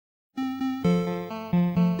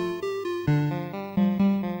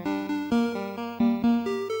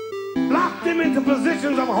into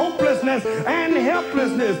positions of hopelessness and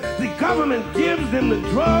helplessness. The government gives them the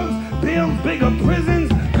drugs, builds bigger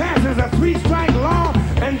prisons, passes a 3-strike law,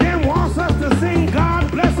 and then wants us to sing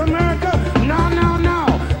God Bless America. No, no, no.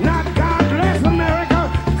 Not God Bless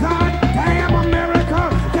America. God damn America.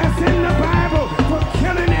 That's in the Bible for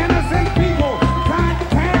killing innocent people. God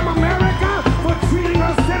damn America for treating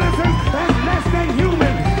us citizens as less than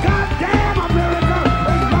human. God damn America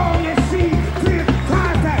as long as she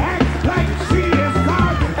tries to act like she is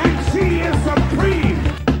God and she is supreme.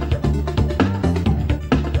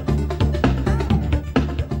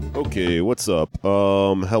 Okay, what's up?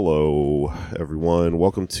 Hello, everyone.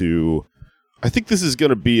 Welcome to... I think this is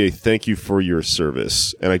going to be a thank you for your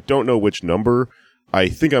service, and I don't know which number. I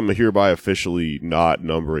think I'm hereby officially not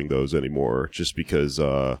numbering those anymore, just because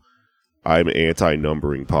I'm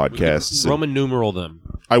anti-numbering podcasts. Roman numeral them.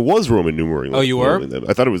 I was Roman numering. Oh, you were? Them.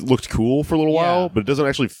 I thought it looked cool for a little while, Yeah. but it doesn't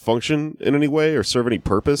actually function in any way or serve any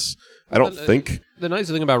purpose. I don't think. The nice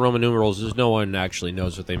thing about Roman numerals is no one actually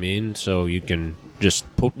knows what they mean, so you can just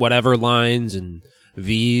put whatever lines and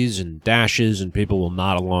V's and dashes, and people will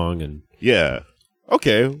nod along. And Yeah.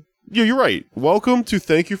 Okay. Yeah, you're right. Welcome to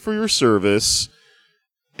Thank You for Your Service,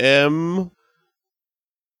 MVI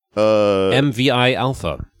MVI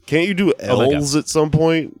Alpha. Can't you do Omega. L's at some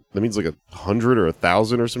point? That means like 100 or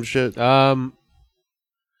 1,000 or some shit. Well,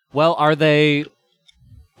 are they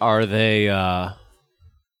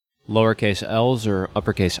lowercase L's or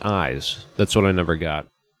uppercase I's? That's what I never got.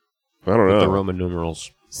 I don't with know. the Roman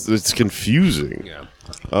numerals. It's confusing. Yeah.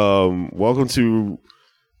 Welcome to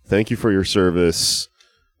Thank You for Your Service,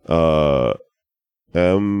 MILF.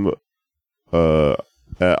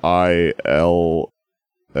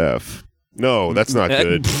 No, that's not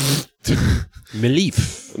good.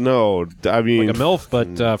 Milif. No, I mean... Like a MILF,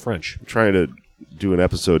 but French. I'm trying to do an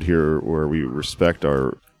episode here where we respect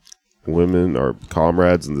our women, our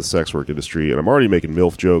comrades in the sex work industry, and I'm already making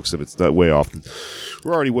MILF jokes if it's not way off.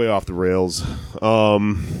 We're already way off the rails. We're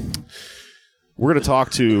going to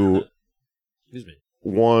talk to Excuse me.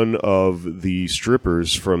 one of the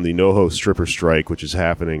strippers from the NoHo stripper strike, which is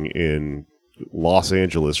happening in Los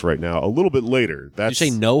Angeles right now. A little bit later. Did you say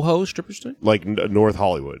NoHo stripper strike? Like North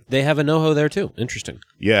Hollywood. They have a NoHo there too. Interesting.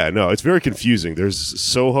 Yeah, no, it's very confusing. There's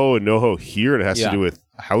Soho and NoHo here, and it has to do with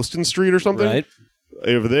Houston Street or something. Right.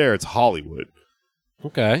 Over there, it's Hollywood.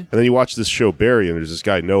 Okay. And then you watch this show, Barry, and there's this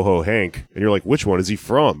guy, NoHo Hank, and you're like, which one is he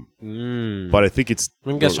from? But I think it's...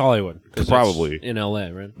 I guess Hollywood. 'cause Probably. it's in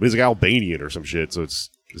L.A., right? But he's like Albanian or some shit, so it's...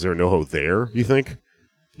 Is there a NoHo there, you think?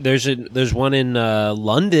 There's one in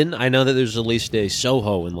London. I know that there's at least a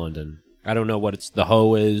Soho in London. I don't know what the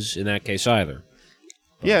ho is in that case either.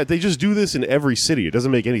 Yeah, they just do this in every city. It doesn't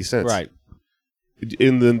make any sense. Right. Do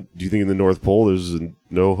you think in the North Pole there's a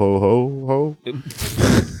no-ho-ho-ho?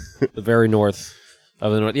 The very north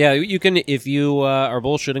of the north. Yeah, you can, if you are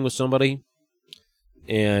bullshitting with somebody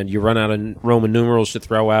and you run out of Roman numerals to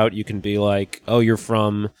throw out, you can be like, oh, you're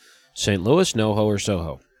from St. Louis, NoHo, or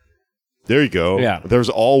Soho. There you go. Yeah. There's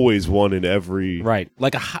always one in every... Right.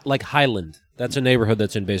 Like Highland. That's a neighborhood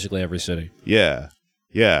that's in basically every city. Yeah.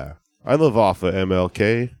 Yeah. I live off of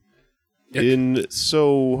MLK in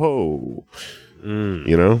Soho.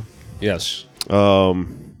 You know? Yes.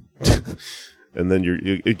 And then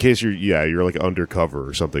in case you're like undercover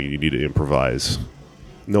or something and you need to improvise.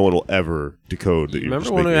 No one will ever decode that you're Remember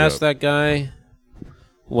just when I making it asked up. that guy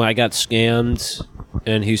when I got scammed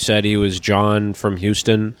and he said he was John from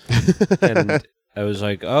Houston? And I was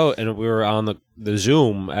like, oh, and we were on the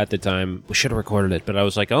Zoom at the time. We should have recorded it, but I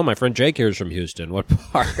was like, oh, my friend Jake here is from Houston. What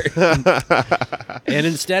part? And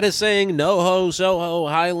instead of saying NoHo, Soho,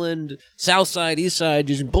 Highland, South Side, East Side,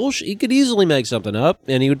 just bullshit, he could easily make something up,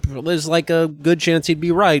 and there's like a good chance he'd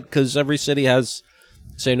be right because every city has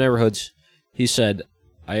the same neighborhoods. He said,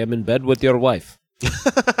 I am in bed with your wife.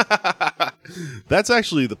 That's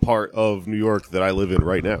actually the part of New York that I live in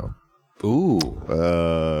right now. Ooh.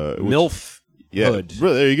 MILF. Yeah, Hood.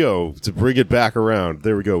 there you go. To bring it back around.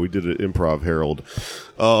 There we go. We did an improv, Harold.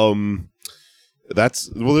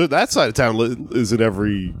 That side of town is in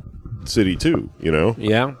every city too, you know?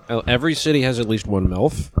 Yeah. Every city has at least one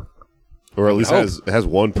MILF. Or at least has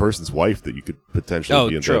one person's wife that you could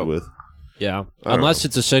potentially be in bed with. Yeah. I don't Unless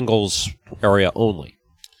it's a singles area only.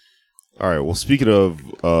 All right. Well, speaking of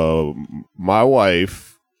my wife,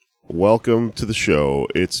 welcome to the show.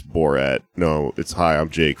 It's Borat. No, it's hi. I'm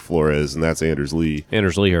Jake Flores, and that's Anders Lee.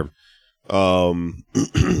 Anders Lee here.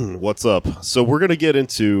 What's up? So we're gonna get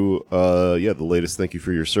into the latest Thank You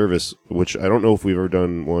for Your Service, which I don't know if we've ever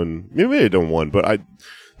done one. Maybe I've done one, but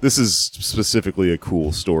this is specifically a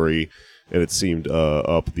cool story. and it seemed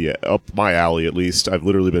up my alley at least. I've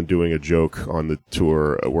literally been doing a joke on the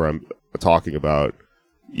tour where I'm talking about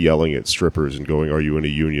yelling at strippers and going, "Are you in a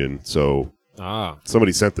union?" So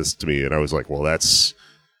somebody sent this to me, and I was like, "Well, that's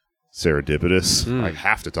serendipitous. I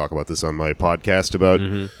have to talk about this on my podcast about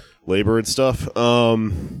labor and stuff."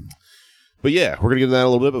 But yeah, we're going to get into that a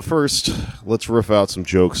little bit. But first, let's riff out some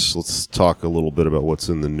jokes. Let's talk a little bit about what's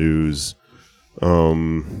in the news.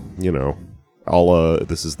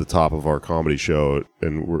 This is the top of our comedy show,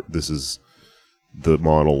 and this is the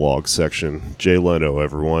monologue section. Jay Leno,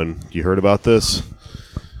 everyone. You heard about this?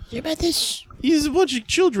 You heard about this? A bunch of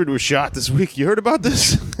children were shot this week. You heard about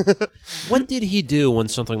this? What did he do when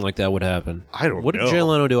something like that would happen? I don't know. What did Jay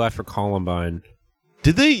Leno do after Columbine?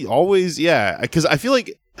 Did they always? Yeah, because I feel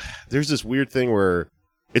like there's this weird thing where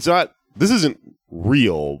it's not. This isn't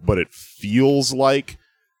real, but it feels like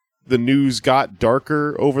the news got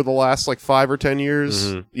darker over the last 5 or 10 years.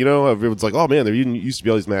 Mm-hmm. You know, everyone's like, "Oh man, there used to be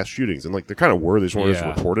all these mass shootings," and there kind of were. They just weren't as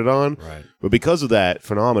reported on. Right. But because of that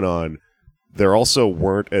phenomenon, there also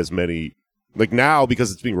weren't as many. Now,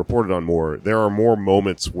 because it's being reported on more, there are more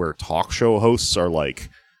moments where talk show hosts are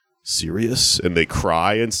serious and they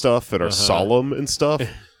cry and stuff and are solemn and stuff.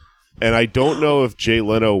 And I don't know if Jay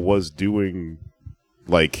Leno was doing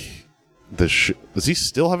does he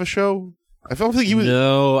still have a show? I don't think he was.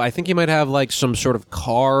 No, I think he might have some sort of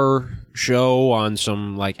car show on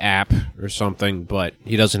some app or something, but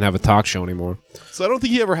he doesn't have a talk show anymore. So I don't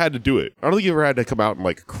think he ever had to do it. I don't think he ever had to come out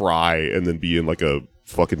and cry and then be in a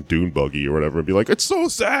fucking dune buggy or whatever and be like, "It's so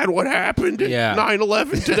sad what happened at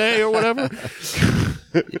 9/11 today," or whatever.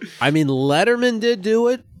 I mean, Letterman did do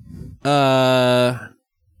it. I'm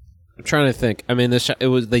trying to think. I mean,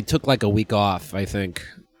 they took a week off, I think,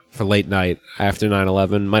 for late night after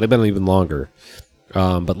 9/11. Might have been even longer.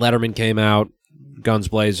 But Letterman came out, guns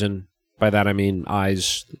blazing. By that I mean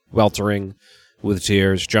eyes weltering with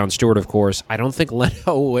tears. Jon Stewart, of course. I don't think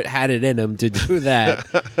Leno had it in him to do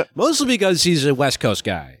that. Mostly because he's a West Coast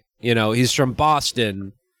guy. He's from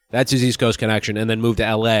Boston. That's his East Coast connection. And then moved to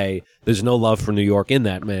L.A. There's no love for New York in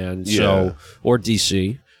that man. Yeah. So, or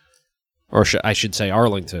D.C. Or I should say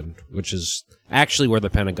Arlington, which is actually where the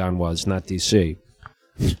Pentagon was, not D.C.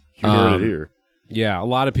 You heard it here. Yeah, a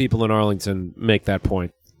lot of people in Arlington make that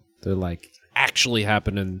point. They're actually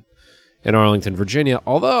happened in Arlington, Virginia.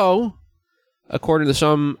 Although, according to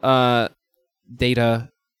some data,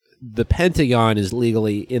 the Pentagon is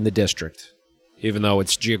legally in the district, even though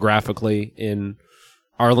it's geographically in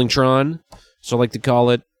Arlington. So I like to call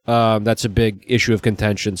it. That's a big issue of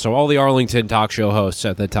contention. So all the Arlington talk show hosts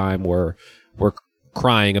at the time were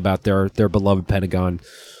crying about their beloved Pentagon.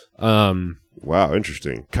 Wow,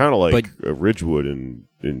 interesting. Kind of like Ridgewood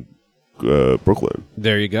in Brooklyn.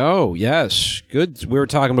 There you go. Yes, good. We were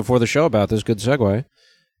talking before the show about this. Good segue.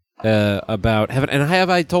 About heaven, and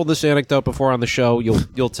have I told this anecdote before on the show?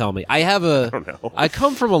 You'll tell me. I don't know. I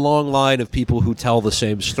come from a long line of people who tell the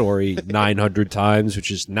same story 900 times,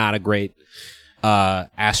 which is not a great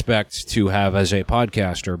aspect to have as a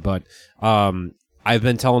podcaster. But I've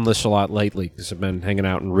been telling this a lot lately because I've been hanging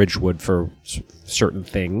out in Ridgewood for certain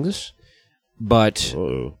things, but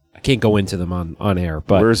I can't go into them on air.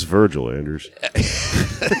 But where's Virgil, Anders?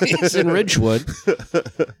 He's in Ridgewood.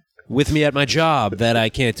 With me at my job that I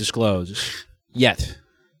can't disclose yet.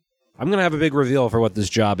 I'm going to have a big reveal for what this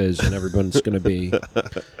job is, and everyone's going to be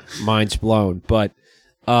minds blown. But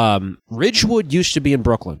Ridgewood used to be in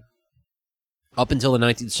Brooklyn up until the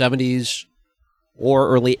 1970s or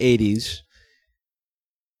early 80s.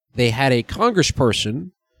 They had a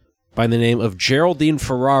congressperson by the name of Geraldine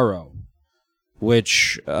Ferraro,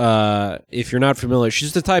 which, if you're not familiar,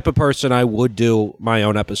 she's the type of person I would do my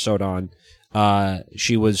own episode on.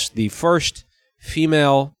 She was the first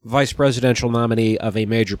female vice presidential nominee of a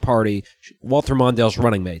major party, Walter Mondale's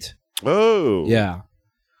running mate. Oh. Yeah.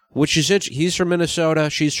 Which is it. He's from Minnesota.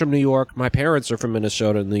 She's from New York. My parents are from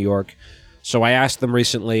Minnesota and New York. So I asked them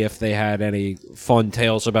recently if they had any fun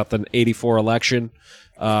tales about the 84 election.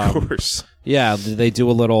 Of course. Yeah, they do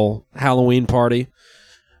a little Halloween party.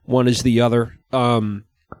 One is the other. That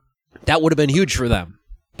would have been huge for them.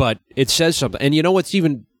 But it says something. And you know what's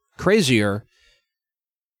even crazier?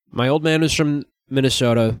 My old man was from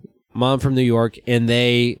Minnesota, mom from New York, and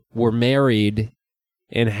they were married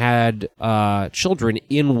and had children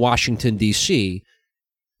in Washington, D.C.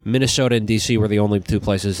 Minnesota and D.C. were the only two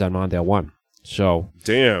places that Mondale won. So,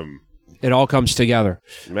 damn. It all comes together.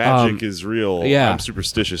 Magic is real. Yeah. I'm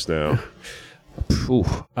superstitious now.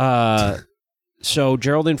 So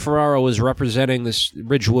Geraldine Ferraro was representing this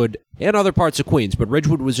Ridgewood and other parts of Queens, but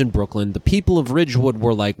Ridgewood was in Brooklyn. The people of Ridgewood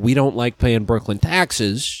were like, we don't like paying Brooklyn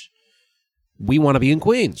taxes. We want to be in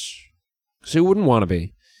Queens. because who wouldn't want to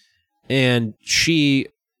be? And she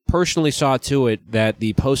personally saw to it that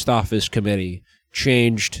the post office committee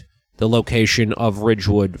changed the location of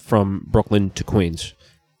Ridgewood from Brooklyn to Queens,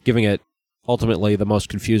 giving it ultimately the most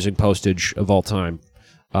confusing postage of all time.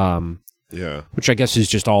 Yeah. Which I guess is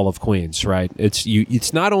just all of Queens, right?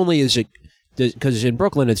 It's not only is it because in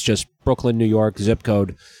Brooklyn it's just Brooklyn, New York, zip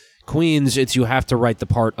code. Queens, it's you have to write the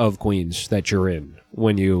part of Queens that you're in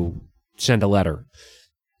when you send a letter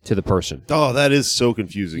to the person. Oh, that is so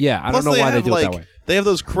confusing. Yeah, I don't know why they do it that way. They have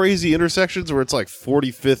those crazy intersections where it's like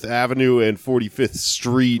 45th Avenue and 45th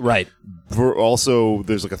Street. Right. Also,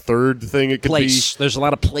 there's like a third thing it could Place. be. There's a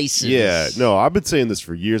lot of places. Yeah. No, I've been saying this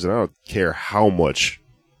for years, and I don't care how much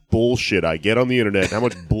bullshit I get on the internet, how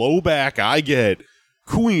much blowback I get.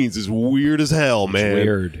 Queens is weird as hell, man. It's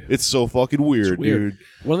weird. It's so fucking weird, dude.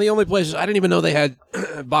 One of the only places, I didn't even know they had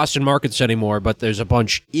Boston markets anymore, but there's a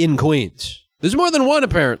bunch in Queens. There's more than one,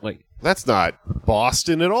 apparently. That's not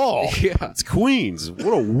Boston at all. Yeah. It's Queens.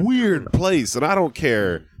 What a weird place, and I don't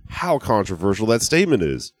care how controversial that statement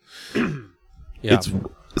is. Yeah.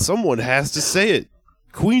 Someone has to say it.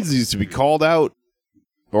 Queens needs to be called out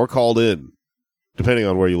or called in, depending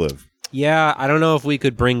on where you live. Yeah, I don't know if we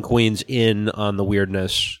could bring Queens in on the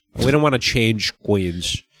weirdness. We don't want to change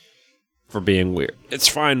Queens for being weird. It's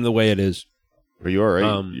fine the way it is. Are you all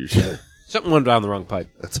right? Something went down the wrong pipe.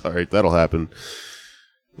 That's all right. That'll happen.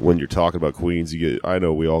 When you're talking about Queens, I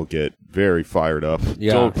know we all get very fired up.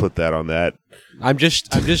 Yeah. Don't put that on that. I'm just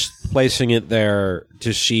placing it there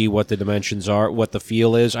to see what the dimensions are, what the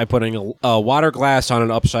feel is. I'm putting a water glass on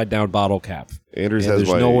an upside down bottle cap. Andrews has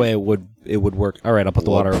there's no way it would work. All right, I'll put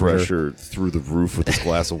the water over pressure through the roof with this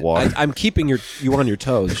glass of water. I'm keeping you on your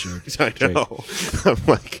toes. I know. I'm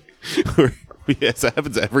like, yes, that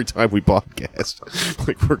happens every time we podcast.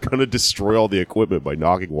 Like, we're gonna destroy all the equipment by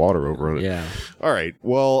knocking water over on it. Yeah. All right.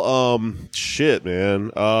 Well, shit,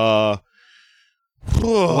 man. Well,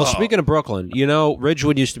 speaking of Brooklyn,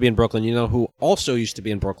 Ridgewood used to be in Brooklyn. You know who also used to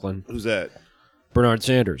be in Brooklyn? Who's that? Bernard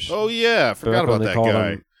Sanders. Oh yeah, I forgot about that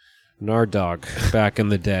guy. Nard Dog back in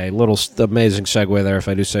the day. Little amazing segue there, if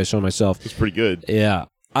I do say so myself. It's pretty good. Yeah.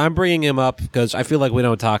 I'm bringing him up because I feel like we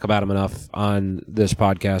don't talk about him enough on this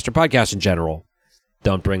podcast, or podcasts in general.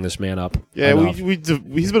 Don't bring this man up. Yeah, he's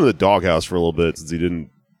been in the doghouse for a little bit since he didn't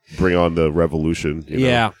bring on the revolution.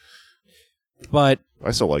 Yeah. But I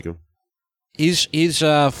still like him. He's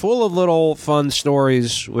full of little fun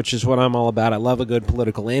stories, which is what I'm all about. I love a good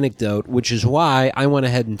political anecdote, which is why I went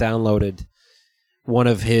ahead and downloaded one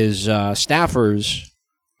of his staffers.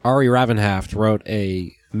 Ari Ravenhaft wrote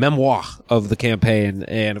a memoir of the campaign,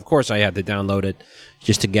 and of course I had to download it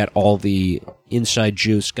just to get all the inside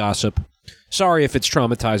juice gossip. Sorry if it's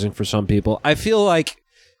traumatizing for some people. I feel like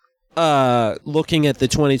looking at the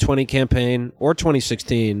 2020 campaign or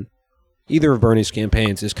 2016, either of Bernie's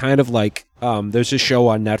campaigns, is kind of like there's a show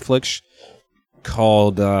on Netflix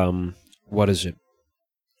called what is it?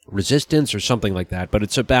 Resistance or something like that, but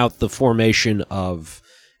it's about the formation of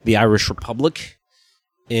the Irish Republic,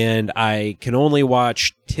 and I can only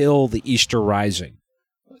watch till the Easter Rising,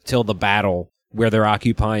 till the battle where they're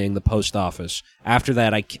occupying the post office. After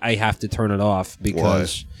that, I have to turn it off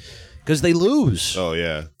because they lose. Oh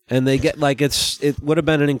yeah, and they get it would have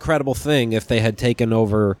been an incredible thing if they had taken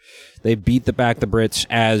over. They beat the Brits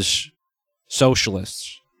as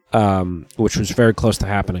socialists, which was very close to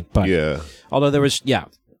happening. But yeah, although there was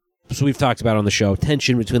so we've talked about on the show,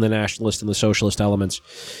 tension between the nationalist and the socialist elements.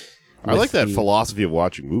 I like that philosophy of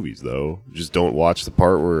watching movies, though. Just don't watch the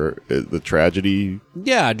part where the tragedy...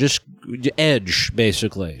 Yeah, just edge,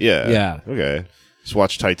 basically. Yeah. Okay. Just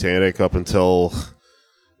watch Titanic up until...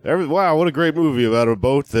 Wow, what a great movie about a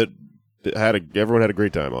boat that everyone had a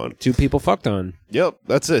great time on. Two people fucked on. Yep,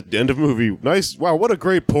 that's it. End of movie. Nice. Wow, what a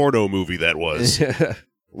great porno movie that was. A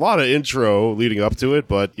lot of intro leading up to it,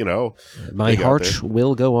 but, My heart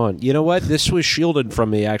will go on. You know what? This was shielded from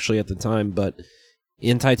me, actually, at the time, but...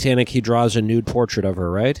 In Titanic, he draws a nude portrait of her,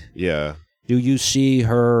 right? Yeah. Do you see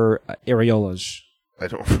her areolas? I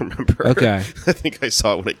don't remember. Okay. I think I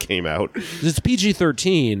saw it when it came out. It's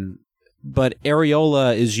PG-13, but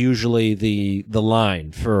areola is usually the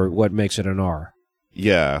line for what makes it an R.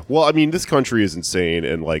 Yeah. Well, I mean, this country is insane,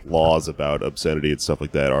 and, laws about obscenity and stuff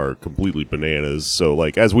like that are completely bananas. So,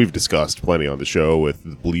 as we've discussed plenty on the show with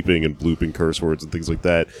bleeping and blooping curse words and things like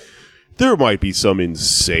that, there might be some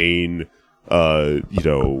insane... what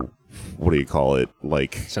do you call it?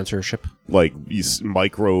 Censorship?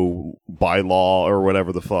 Micro bylaw or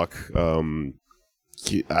whatever the fuck.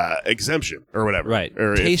 Exemption or whatever. Right.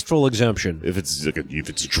 Or tasteful exemption. If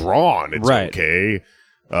it's drawn, it's right. okay.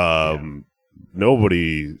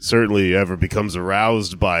 nobody certainly ever becomes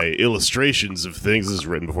aroused by illustrations of things as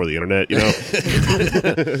written before the internet, you know?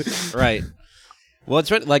 Right. Well,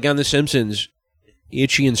 it's like on The Simpsons,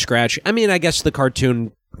 Itchy and Scratchy. I mean, I guess the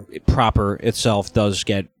cartoon proper itself does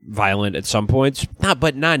get violent at some points,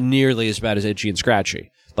 but not nearly as bad as Itchy and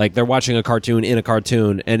Scratchy. Like, they're watching a cartoon in a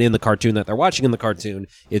cartoon, and in the cartoon that they're watching in the cartoon,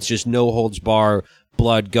 it's just no holds bar,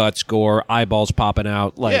 blood, guts, gore, eyeballs popping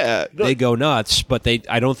out. Like, they go nuts, but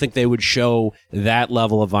I don't think they would show that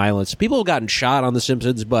level of violence. People have gotten shot on The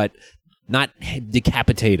Simpsons, but not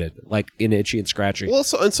decapitated like in Itchy and Scratchy. Well,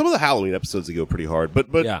 so in some of the Halloween episodes, they go pretty hard. But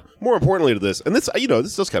more importantly to this, and this,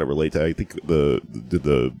 this does kind of relate to, I think,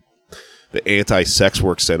 the anti-sex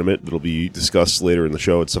work sentiment that'll be discussed later in the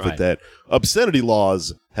show and stuff like that. Obscenity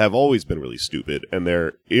laws have always been really stupid, and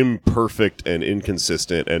they're imperfect and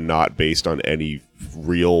inconsistent and not based on any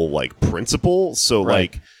real, like, principle. So,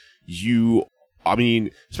 especially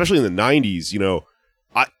in the 90s,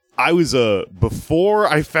 I was before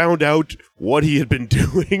I found out what he had been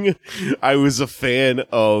doing, I was a fan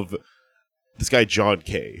of this guy John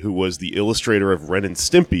Kay, who was the illustrator of Ren and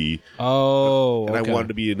Stimpy. Oh, and I wanted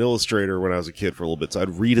to be an illustrator when I was a kid for a little bit, so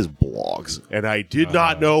I'd read his blogs, and I did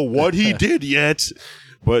not know what he did yet.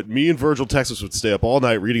 But me and Virgil Texas would stay up all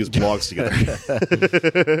night reading his blogs together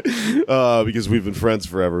because we've been friends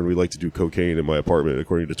forever, and we like to do cocaine in my apartment,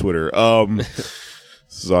 according to Twitter.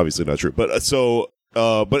 This is obviously not true, but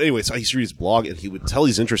anyway, so I used to read his blog, and he would tell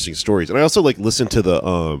these interesting stories. And I also listened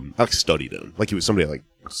to I studied him, like he was somebody I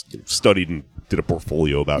studied and did a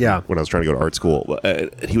portfolio about when I was trying to go to art school.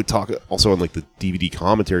 And he would talk also on the DVD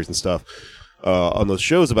commentaries and stuff on those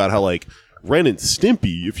shows about how Ren and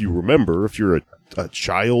Stimpy, if you remember, if you're a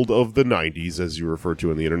child of the 90s, as you refer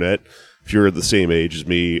to on the internet, if you're the same age as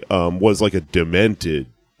me, was a demented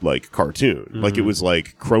cartoon. Mm-hmm. It was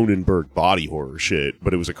Cronenberg body horror shit,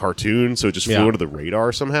 but it was a cartoon, so it just flew under the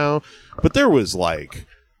radar somehow. But there was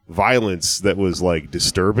violence that was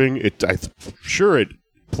disturbing. I'm sure it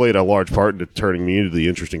played a large part into turning me into the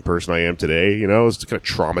interesting person I am today. It was kind of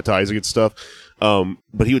traumatizing and stuff.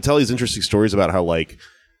 But he would tell these interesting stories about how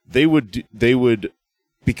they would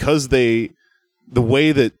because the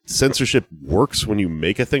way that censorship works when you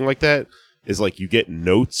make a thing like that is you get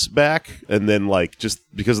notes back, and then just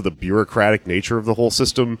because of the bureaucratic nature of the whole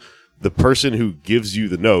system, the person who gives you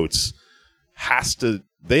the notes have to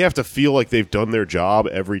feel like they've done their job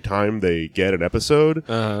every time they get an episode.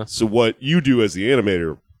 So what you do as the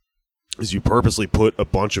animator is you purposely put a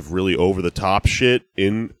bunch of really over-the-top shit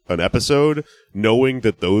in an episode, knowing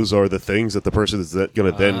that those are the things that the person is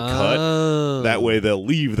going to then cut. That way they'll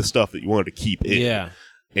leave the stuff that you wanted to keep in. Yeah.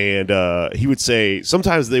 And he would say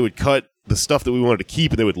sometimes they would cut the stuff that we wanted to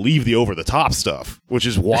keep, and they would leave the over-the-top stuff, which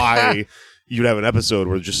is why you'd have an episode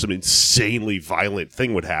where just some insanely violent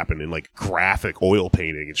thing would happen in graphic oil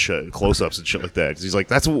painting and shit, close-ups and shit like that. Because he's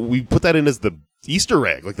that's what we put that in as the Easter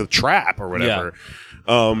egg, the trap or whatever.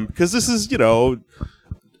 Because this is,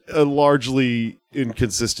 a largely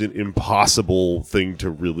inconsistent, impossible thing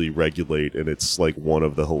to really regulate, and it's one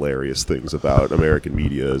of the hilarious things about American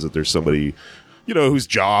media is that there's somebody whose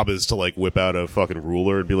job is to whip out a fucking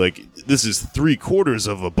ruler and be this is 3/4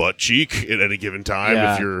 of a butt cheek at any given time.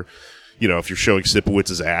 If you're, if you're showing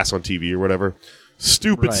Sipowitz's ass on TV or whatever,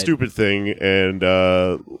 stupid thing. And,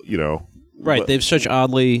 right. They have such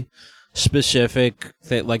oddly specific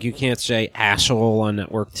that you can't say asshole on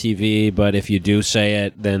network TV, but if you do say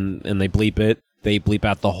it, and they bleep it, they bleep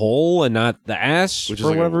out the hole and not the ass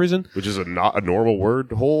for whatever reason. Which is not a normal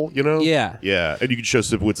word, hole, Yeah. Yeah. And you can show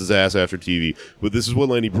Sipowitz's ass after TV. But this is what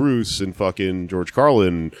Lenny Bruce and fucking George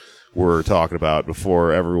Carlin were talking about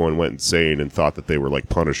before everyone went insane and thought that they were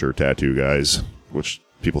Punisher tattoo guys, which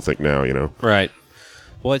people think now, Right.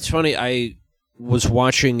 Well, it's funny. I was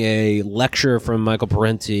watching a lecture from Michael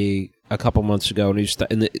Parenti a couple months ago, and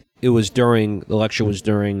the lecture was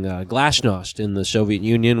during Glasnost in the Soviet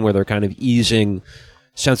Union, where they're kind of easing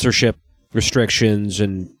censorship restrictions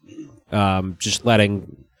and just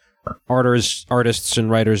letting artists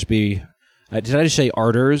and writers be. Did I just say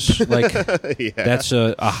arters? That's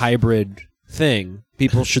a hybrid thing.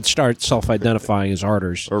 People should start self-identifying as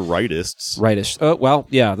arters or rightists. Rightists. Well,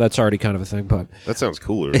 yeah, that's already kind of a thing, but that sounds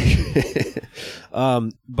cooler.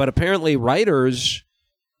 But apparently, writers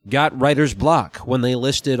got writer's block when they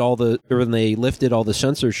lifted all the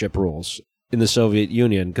censorship rules in the Soviet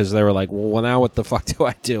Union, because they were well, now what the fuck do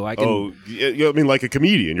I do? I mean, like a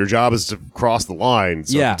comedian, your job is to cross the line.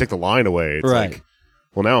 So if you take the line away, it's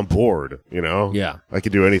well, now I'm bored. Yeah, I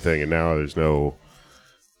could do anything, and now there's no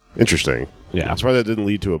interesting. Yeah, that's why that didn't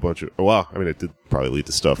lead to a bunch of. Well, I mean, it did probably lead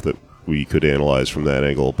to stuff that we could analyze from that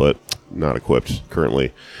angle, but not equipped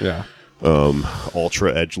currently. Yeah.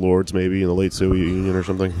 ultra edgelords maybe in the late Soviet Union or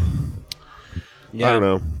something. Yeah. I don't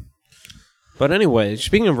know. But anyway,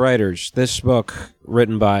 speaking of writers, this book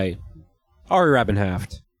written by Ari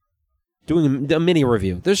Rabenhaft, doing a mini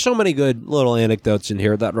review. There's so many good little anecdotes in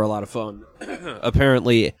here that are a lot of fun.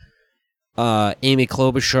 Apparently, Amy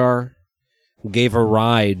Klobuchar gave a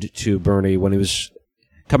ride to Bernie when he was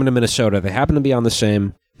coming to Minnesota. They happened to be on the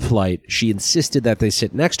same flight. She insisted that they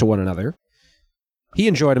sit next to one another. He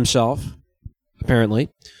enjoyed himself, apparently.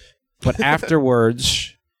 But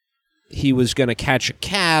afterwards, he was going to catch a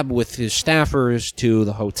cab with his staffers to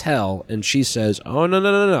the hotel. And she says, oh,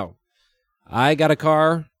 no. I got a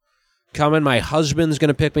car coming. My husband's going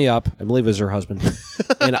to pick me up. I believe it was her husband.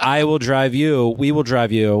 And we will drive you,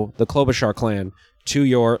 the Klobuchar clan, to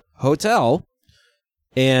your hotel.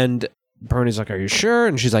 And Bernie's like, are you sure?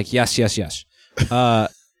 And she's like, yes.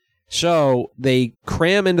 So they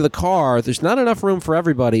cram into the car. There's not enough room for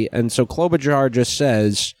everybody. And so Klobuchar just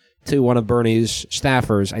says to one of Bernie's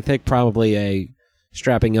staffers, I think probably a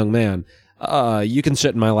strapping young man, you can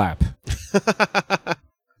sit in my lap.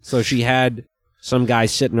 So she had some guy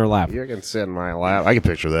sit in her lap. You can sit in my lap. I can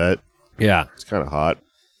picture that. Yeah. It's kind of hot.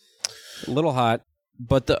 A little hot.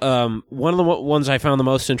 But the one of the ones I found the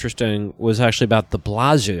most interesting was actually about de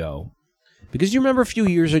Blasio. Because you remember a few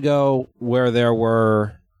years ago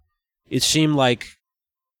where it seemed like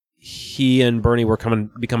he and Bernie were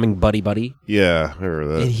becoming buddy-buddy. Yeah, I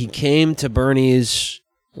remember that. And he came to Bernie's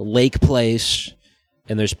lake place,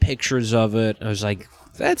 and there's pictures of it. I was like,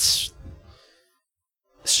 that's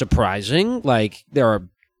surprising. Like, there are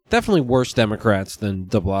definitely worse Democrats than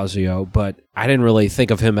de Blasio, but I didn't really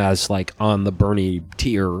think of him as, like, on the Bernie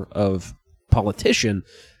tier of politician.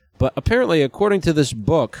 But apparently, according to this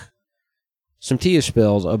book, some tea is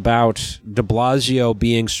spilled about de Blasio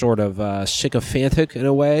being sort of sycophantic in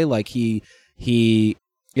a way. Like, he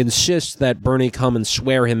insists that Bernie come and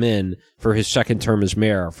swear him in for his second term as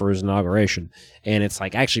mayor for his inauguration. And it's,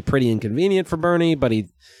 like, actually pretty inconvenient for Bernie, but he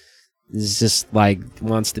is just, like,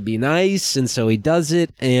 wants to be nice, and so he does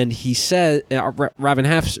it. And he said,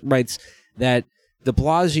 Rabenhaft writes that de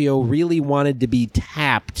Blasio really wanted to be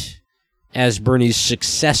tapped as Bernie's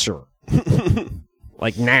successor.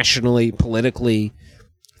 Like, nationally, politically.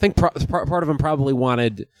 I think part of him probably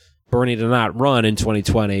wanted Bernie to not run in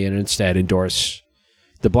 2020 and instead endorse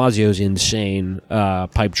de Blasio's insane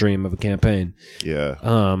pipe dream of a campaign.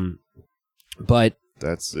 Yeah. But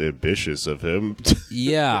that's ambitious of him.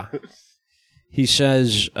 Yeah. He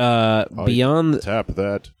says, beyond... Tap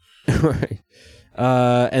that. Right.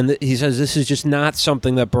 And he says this is just not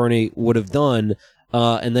something that Bernie would have done.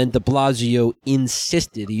 And then de Blasio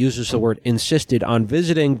insisted, he uses the word insisted, on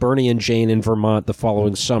visiting Bernie and Jane in Vermont the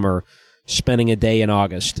following summer, spending a day in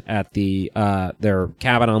August at their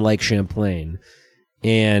cabin on Lake Champlain.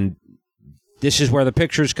 And this is where the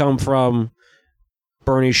pictures come from.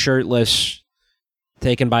 Bernie shirtless,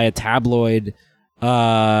 taken by a tabloid.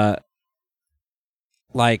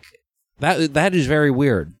 Like, that is very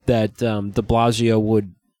weird that de Blasio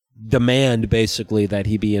would demand basically that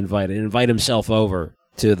he be invite himself over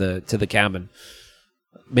to the cabin.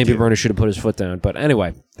 Maybe Bernie should have put his foot down, but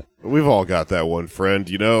anyway, we've all got that one friend,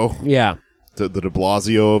 you know. Yeah, the de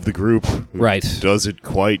Blasio of the group, who right? Doesn't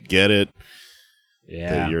quite get it.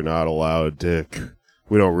 Yeah, that you're not allowed, Dick.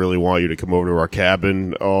 We don't really want you to come over to our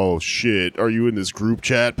cabin. Oh shit, are you in this group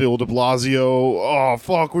chat, Bill de Blasio? Oh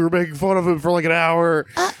fuck, we were making fun of him for like an hour.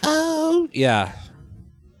 Yeah.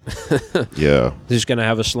 Yeah. He's going to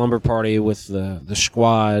have a slumber party with the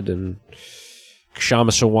squad and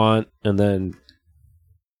Kshama Sawant, and then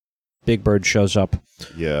Big Bird shows up.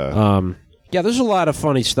 Yeah. Yeah, there's a lot of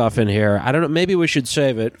funny stuff in here. I don't know, maybe we should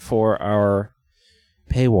save it for our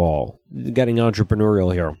paywall. Getting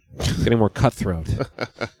entrepreneurial here. Getting more cutthroat. Yeah,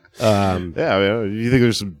 I mean, if you think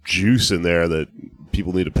there's some juice in there that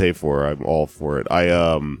people need to pay for, I'm all for it. I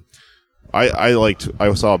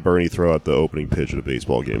saw Bernie throw out the opening pitch at a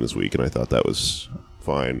baseball game this week, and I thought that was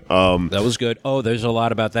fine. That was good. Oh, there's a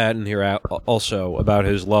lot about that in here also, about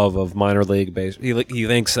his love of minor league baseball. He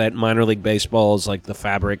thinks that minor league baseball is like the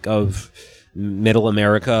fabric of middle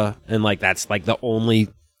America, and like that's like the only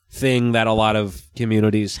thing that a lot of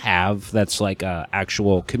communities have that's like a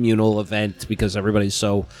actual communal event because everybody's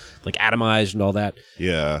so like atomized and all that.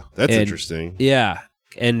 Yeah, that's interesting. Yeah,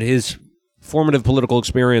 and his formative political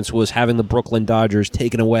experience was having the Brooklyn Dodgers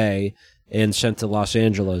taken away and sent to Los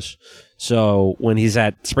Angeles. So when he's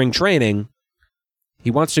at spring training,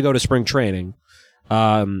 he wants to go to spring training.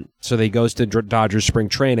 So he goes to Dodgers spring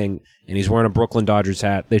training, and he's wearing a Brooklyn Dodgers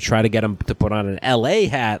hat. They try to get him to put on an L.A.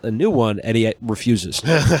 hat, a new one, and he refuses.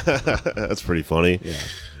 That's pretty funny. Yeah.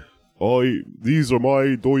 these are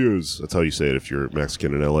my doyers. That's how you say it if you're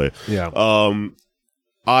Mexican in LA. Yeah.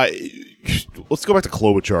 Let's go back to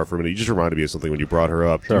Klobuchar for a minute. You just reminded me of something when you brought her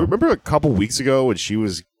up. Sure. Do you remember a couple weeks ago when she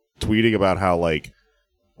was tweeting about how, like,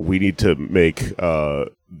 we need to make this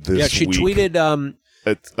Yeah, she week tweeted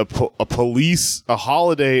a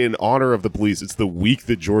holiday in honor of the police. It's the week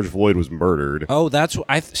that George Floyd was murdered. Oh, that's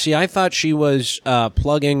I thought she was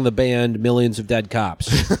plugging the band Millions of Dead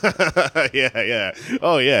Cops. Yeah.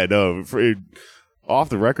 Oh, yeah, no. Off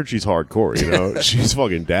the record, she's hardcore, you know? She's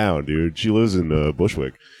fucking down, dude. She lives in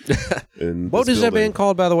Bushwick. What is that band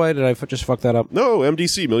called, by the way? Did I just fuck that up? No,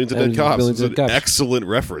 MDC, Millions of Dead Cops. Millions of It's Dead an Cops. excellent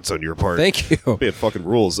reference on your part. Thank you. It fucking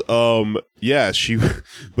rules. Yeah,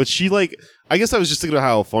 but she, like, I guess I was just thinking of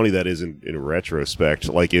how funny that is in retrospect,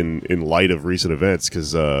 like in light of recent events,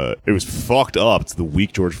 because it was fucked up. It's the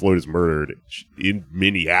week George Floyd is murdered in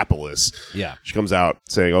Minneapolis. Yeah. She comes out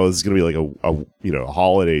saying, "Oh, this is gonna be like a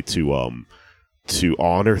holiday to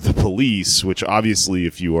honor the police," which obviously,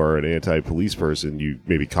 if you are an anti-police person, you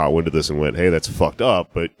maybe caught wind of this and went, "Hey, that's fucked up."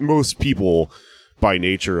 But most people, by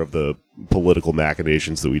nature of the political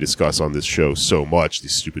machinations that we discuss on this show so much,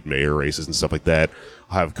 these stupid mayor races and stuff like that,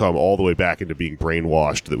 have come all the way back into being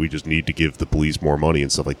brainwashed that we just need to give the police more money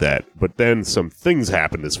and stuff like that. But then some things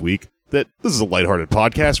happened this week that this is a lighthearted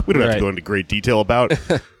podcast. We don't have to go into great detail about,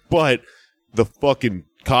 but the fucking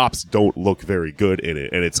cops don't look very good in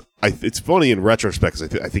it, and it's funny in retrospect,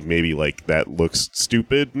 'cause I think maybe like that looks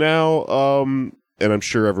stupid now, and I'm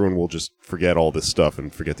sure everyone will just forget all this stuff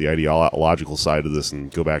and forget the ideological side of this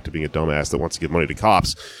and go back to being a dumbass that wants to give money to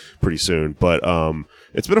cops pretty soon. But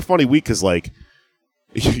it's been a funny week because, like,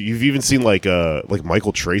 you've even seen like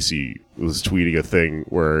Michael Tracy was tweeting a thing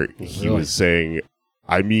where he was saying,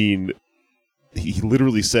 I mean, he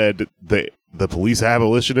literally said that the police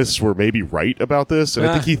abolitionists were maybe right about this, and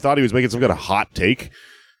I think he thought he was making some kind of hot take,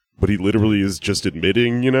 but he literally is just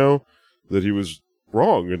admitting, that he was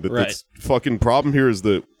wrong, and that that's fucking problem here is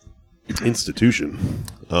the institution.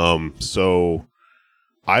 So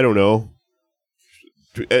I don't know.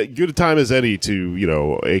 Good a time as any to,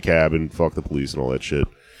 ACAB and fuck the police and all that shit.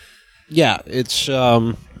 Yeah, it's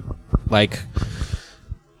like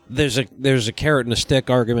there's a carrot and a stick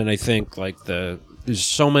argument. I think like there's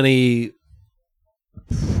so many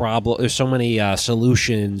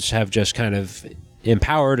solutions have just kind of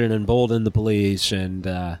empowered and emboldened the police and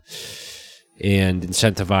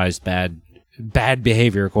incentivized bad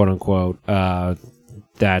behavior, quote unquote.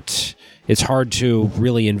 That it's hard to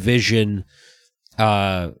really envision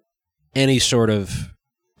any sort of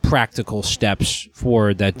practical steps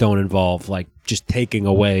forward that don't involve like just taking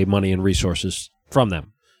away money and resources from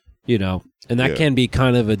them, and that can be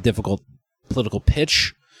kind of a difficult political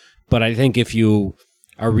pitch. But I think if you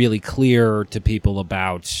are really clear to people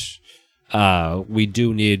about we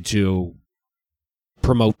do need to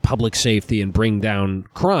promote public safety and bring down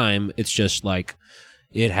crime, it's just like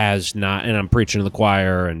it has not, and I'm preaching to the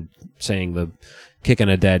choir and saying the kicking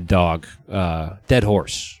a dead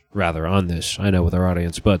horse rather on this, I know, with our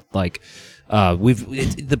audience, but like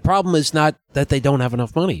the problem is not that they don't have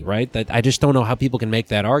enough money, right? That I just don't know how people can make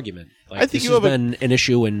that argument. Like, I think this has been an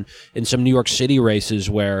issue in some New York City races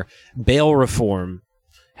where bail reform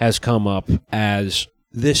has come up as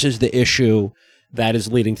this is the issue that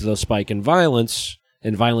is leading to the spike in violence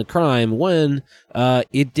and violent crime when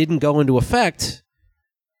it didn't go into effect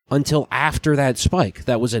until after that spike.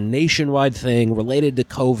 That was a nationwide thing related to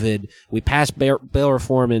COVID. We passed bail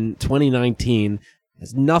reform in 2019.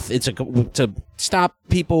 It's nothing. It's to stop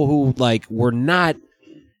people who were not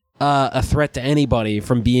a threat to anybody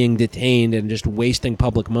from being detained and just wasting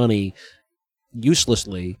public money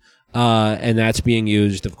uselessly. And that's being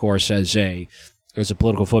used, of course, as a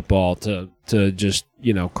political football to just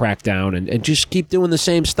crack down and just keep doing the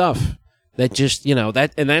same stuff. That just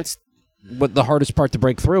that's what the hardest part to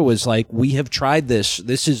break through is. Like, we have tried this.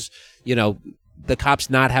 This is the cops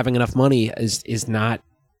not having enough money is not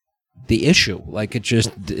the issue. Like, it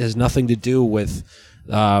just has nothing to do with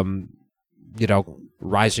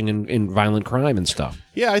rising in violent crime and stuff.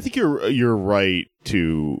 Yeah, I think you're right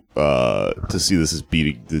to see this as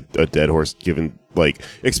beating a dead horse, given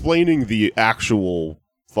explaining the actual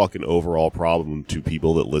fucking overall problem to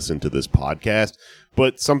people that listen to this podcast.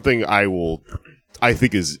 But something I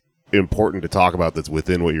think is important to talk about that's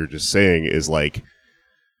within what you're just saying is and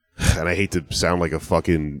I hate to sound like a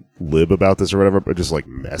fucking lib about this or whatever, but just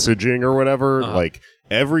messaging or whatever.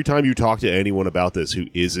 Every time you talk to anyone about this who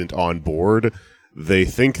isn't on board, they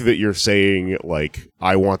think that you're saying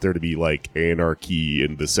I want there to be anarchy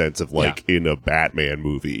in the sense of in a Batman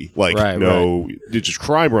movie. It's just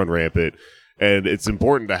crime run rampant. And it's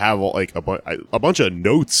important to have like a bunch of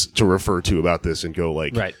notes to refer to about this and go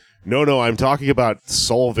like, Right. No, I'm talking about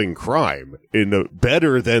solving crime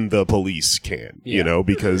better than the police can, you know,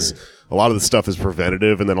 because a lot of the stuff is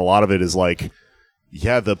preventative, and then a lot of it is like,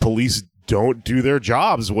 yeah, the police don't do their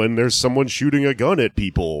jobs when there's someone shooting a gun at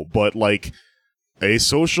people, but like a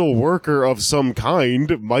social worker of some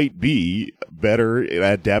kind might be better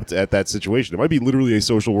adept at that situation. It might be literally a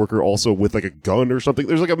social worker also with like a gun or something.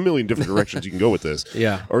 There's like a million different directions you can go with this.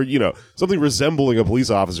 Yeah. Or, you know, something resembling a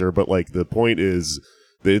police officer, but like the point is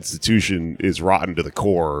the institution is rotten to the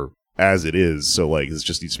core as it is. So like this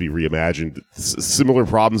just needs to be reimagined. Similar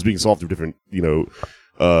problems being solved through different, you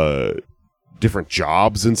know, different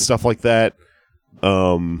jobs and stuff like that.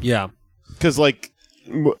 Yeah. Because like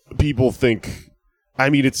people think,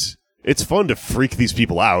 I mean, it's fun to freak these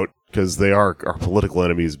people out because they are our political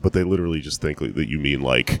enemies, but they literally just think that you mean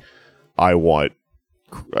like, I want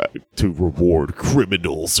to reward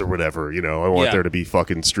criminals or whatever, you know, I want there to be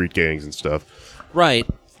fucking street gangs and stuff. Right.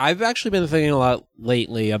 I've actually been thinking a lot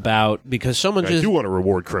lately about, because someone I do want to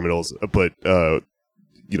reward criminals, but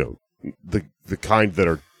you know, the kind that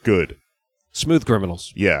are good. Smooth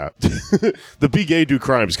criminals. Yeah. The be gay, do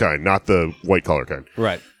crimes kind, not the white collar kind.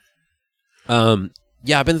 Right.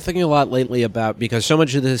 Yeah, I've been thinking a lot lately about, because so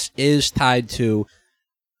much of this is tied to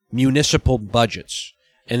municipal budgets.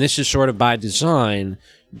 And this is sort of by design.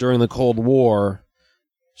 During the Cold War,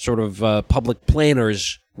 sort of public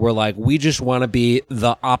planners were like, we just want to be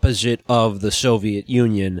the opposite of the Soviet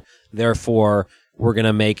Union. Therefore, we're going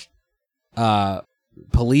to make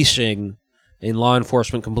policing and law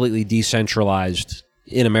enforcement completely decentralized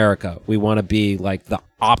in America. We want to be like the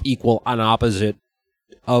equal and opposite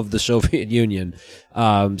of the Soviet Union.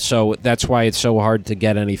 So that's why it's so hard to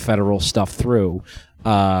get any federal stuff through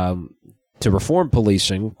to reform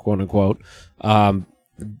policing, quote unquote.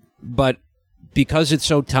 But because it's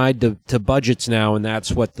so tied to budgets now, and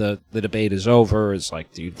that's what the debate is over, is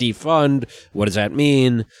like, do you defund? What does that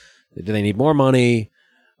mean? Do they need more money?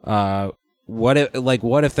 What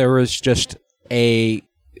if there was just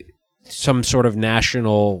some sort of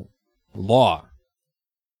national law,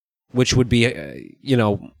 which would be, you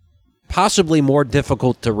know, possibly more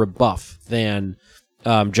difficult to rebuff than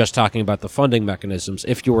just talking about the funding mechanisms.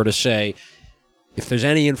 If you were to say, if there's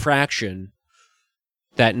any infraction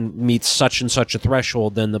that meets such and such a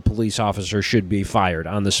threshold, then the police officer should be fired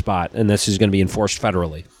on the spot, and this is going to be enforced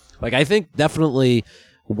federally. Like, I think definitely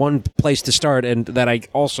one place to start, and that I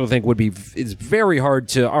also think is very hard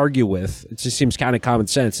to argue with, it just seems kind of common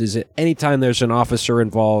sense, is that anytime there's an officer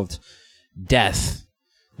involved death,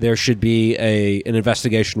 there should be an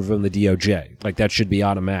investigation from the DOJ. Like, that should be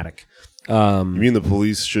automatic. You mean the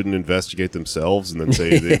police shouldn't investigate themselves and then say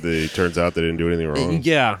it turns out they didn't do anything wrong?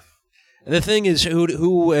 Yeah. The thing is,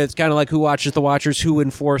 who it's kind of like who watches the watchers, who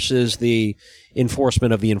enforces the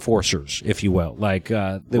enforcement of the enforcers, if you will. Like,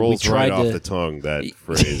 rolls right off the tongue, that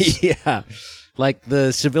phrase. Yeah. Like,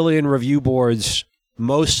 the civilian review boards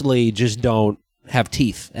mostly just don't have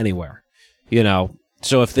teeth anywhere, you know?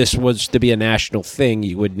 So if this was to be a national thing,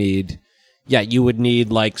 you would need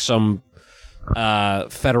like some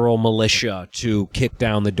federal militia to kick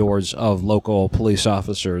down the doors of local police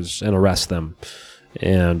officers and arrest them.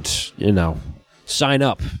 And, you know, sign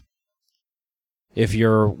up if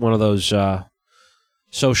you're one of those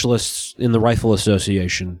socialists in the Rifle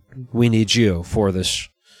Association. We need you for this.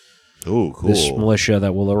 Oh, cool. This militia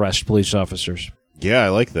that will arrest police officers. Yeah, I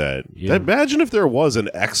like that. Yeah. Imagine if there was an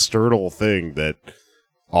external thing that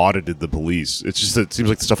audited the police. It seems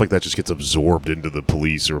like stuff like that just gets absorbed into the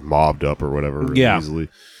police or mobbed up or whatever easily.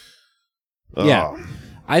 Yeah.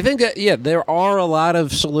 I think that, there are a lot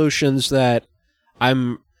of solutions that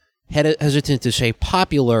I'm hesitant to say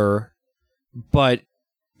popular, but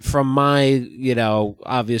from my, you know,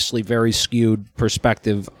 obviously very skewed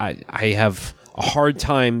perspective, I have a hard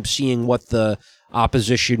time seeing what the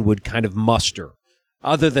opposition would kind of muster,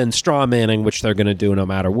 other than straw manning, which they're going to do no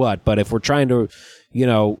matter what. But if we're trying to, you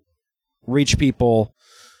know, reach people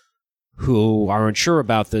who aren't sure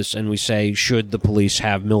about this, and we say, should the police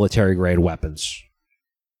have military-grade weapons?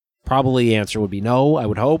 Probably the answer would be no, I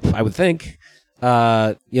would hope, I would think.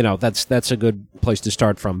 You know, that's a good place to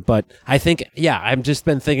start from. But I think, I've just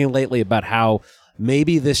been thinking lately about how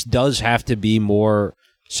maybe this does have to be more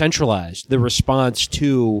centralized. The response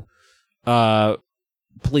to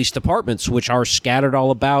police departments, which are scattered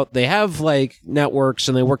all about. They have, like, networks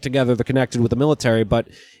and they work together. They're connected with the military, but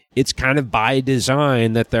it's kind of by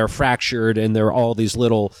design that they're fractured and they're all these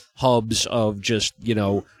little hubs of just, you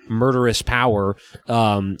know, murderous power.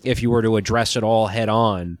 If you were to address it all head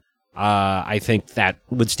on, I think that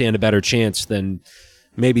would stand a better chance than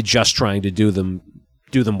maybe just trying to do them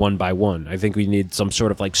one by one. I think we need some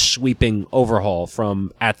sort of like sweeping overhaul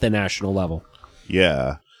from at the national level.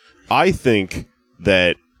 Yeah. I think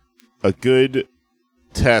that a good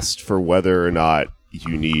test for whether or not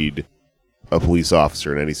you need a police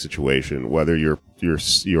officer in any situation, whether your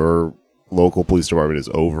local police department is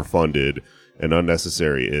overfunded and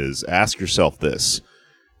unnecessary, is ask yourself this.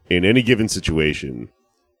 In any given situation,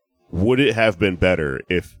 would it have been better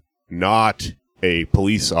if not a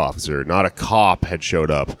police officer, not a cop had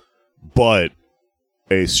showed up, but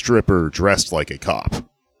a stripper dressed like a cop?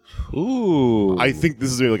 Ooh. I think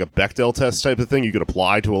this is maybe like a Bechdel test type of thing you could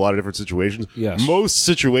apply to a lot of different situations. Yes. Most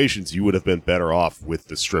situations you would have been better off with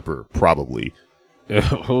the stripper, probably.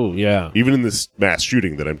 Oh, yeah. Even in this mass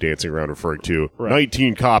shooting that I'm dancing around referring to, Right.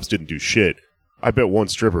 19 cops didn't do shit. I bet one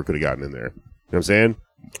stripper could have gotten in there. You know what I'm saying?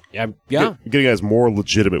 Yeah. You're getting guys more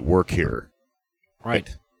legitimate work here.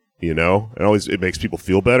 Right. You know? It makes people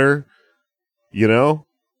feel better. You know?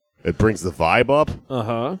 It brings the vibe up.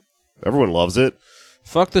 Uh-huh. Everyone loves it.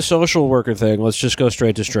 Fuck the social worker thing. Let's just go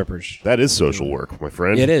straight to strippers. That is social work, my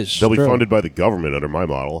friend. It is. They'll be True. funded by the government under my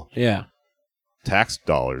model. Yeah. Tax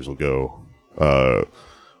dollars will go.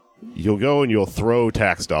 You'll go and you'll throw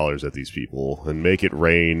tax dollars at these people and make it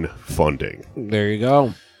rain funding. There you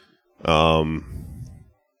go.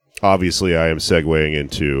 Obviously, I am segueing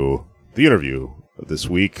into the interview this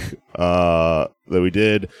week that we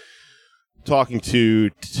did, talking to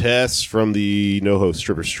Tess from the NoHo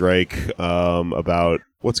Stripper Strike about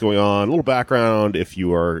what's going on. A little background, if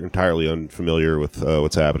you are entirely unfamiliar with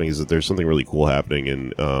what's happening, is that there's something really cool happening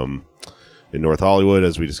in North Hollywood,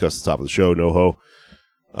 as we discussed at the top of the show, NoHo.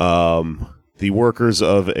 The workers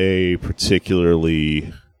of a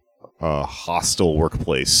particularly hostile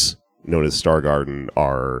workplace known as Star Garden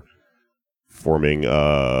are forming,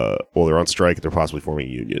 they're on strike, they're possibly forming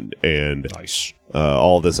a union. And Nice.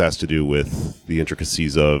 all of this has to do with the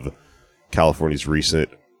intricacies of California's recent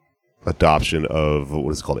adoption of,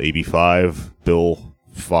 what is it called, AB 5, Bill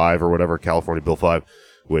 5 or whatever, California Bill 5,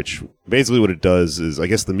 which basically what it does is, I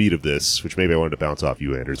guess the meat of this, which maybe I wanted to bounce off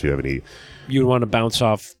you, Anders, if you have any. You want to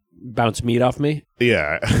bounce meat off me?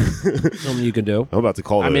 Yeah. Something you can do. I'm about to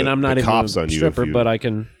call I'm not the even cops a on you. stripper, if you but I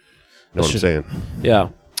can. know what I'm saying. Yeah.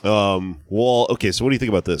 Well, okay, so what do you think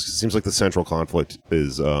about this? 'Cause it seems like the central conflict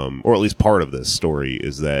is, or at least part of this story,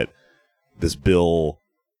 is that this bill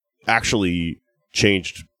actually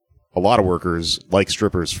changed a lot of workers, like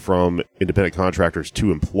strippers, from independent contractors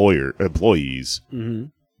to employees, Mm-hmm.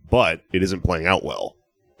 but it isn't playing out well.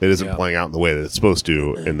 It isn't playing out in the way that it's supposed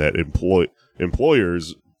to, and that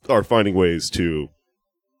employers are finding ways to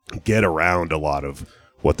get around a lot of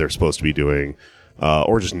what they're supposed to be doing,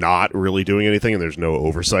 or just not really doing anything, and there's no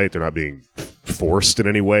oversight. They're not being forced in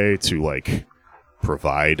any way to, like,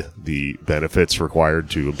 provide the benefits required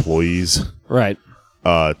to employees, Right.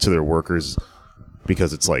 to their workers,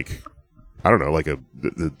 because it's like, I don't know, like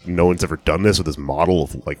no one's ever done this with this model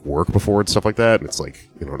of, like, work before and stuff like that, and it's like,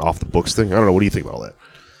 you know, an off the books thing. I don't know. What do you think about all that?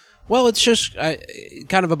 Well, it's just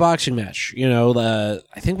kind of a boxing match. You know,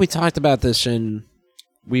 I think we talked about this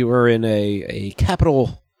we were in a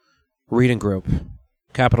Capital reading group,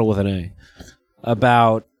 Capital with an A,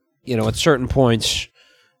 about, you know, at certain points,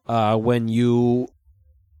 when you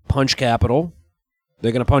punch Capital,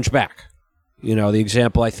 they're going to punch back. You know, the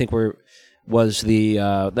example I think was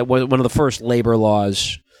that was one of the first labor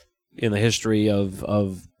laws in the history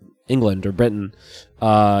of England or Britain,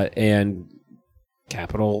 and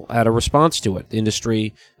Capital had a response to it. The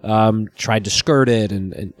industry tried to skirt it,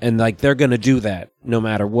 and like they're going to do that no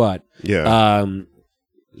matter what. Yeah.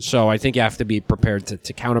 So I think you have to be prepared to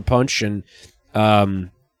counterpunch and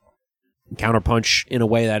counterpunch in a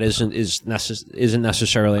way that isn't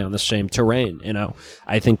necessarily on the same terrain. You know,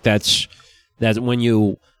 I think that when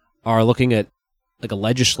you are looking at like a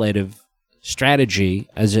legislative strategy,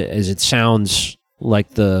 as it sounds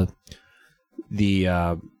like the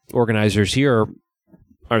organizers here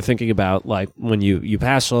are thinking about, like when you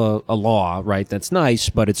pass a law, right? That's nice,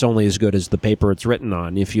 but it's only as good as the paper it's written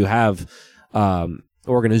on. If you have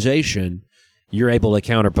organization, you're able to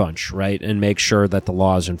counterpunch, right, and make sure that the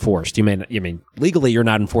law is enforced. You mean legally you're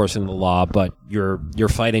not enforcing the law, but you're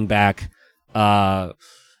fighting back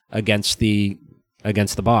against the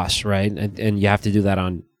boss, right? And you have to do that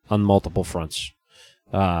on multiple fronts.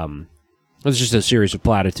 It's just a series of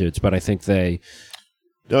platitudes, but I think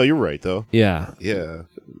No, you're right, though. yeah, Yeah.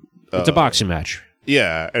 it's a boxing match.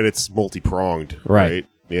 Yeah, and it's multi-pronged, Right. right?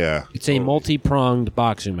 Yeah. It's a multi-pronged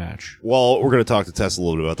boxing match. Well, we're going to talk to Tess a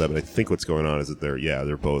little bit about that, but I think what's going on is that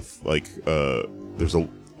they're both, like, there's a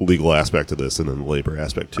legal aspect to this and then the labor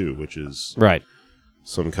aspect, too, which is Right.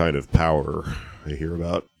 some kind of power I hear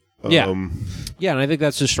about. Yeah, and I think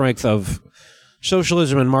that's the strength of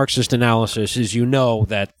socialism and Marxist analysis is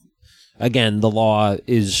that, again, the law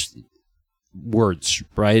is words,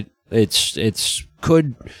 right? It's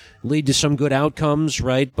could lead to some good outcomes,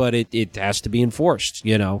 right? But it has to be enforced,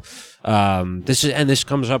 This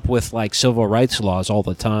comes up with like civil rights laws all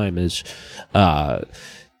the time. Is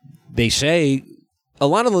they say a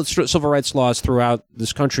lot of the civil rights laws throughout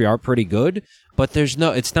this country are pretty good, but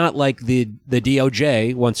it's not like the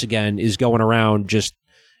DOJ once again is going around just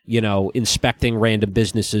inspecting random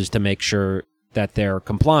businesses to make sure that they're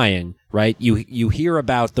complying, right? You hear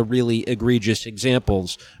about the really egregious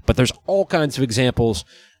examples, but there's all kinds of examples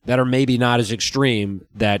that are maybe not as extreme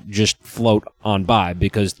that just float on by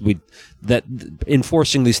because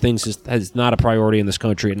enforcing these things is not a priority in this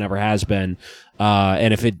country. It never has been.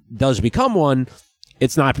 And if it does become one,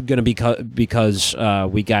 it's not going to be because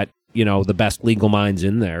we got, the best legal minds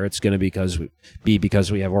in there. It's going to be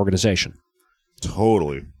because we have organization.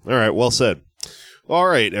 Totally. All right. Well said. All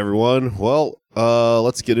right, everyone. Well,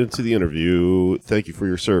 let's get into the interview. Thank you for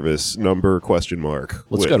your service. Number ? Let's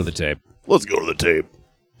go to the tape. Let's go to the tape.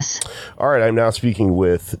 All right, I'm now speaking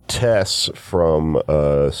with Tess from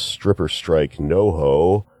Stripper Strike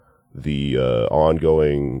NoHo, the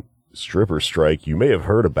ongoing stripper strike you may have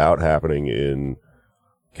heard about happening in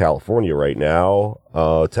California right now.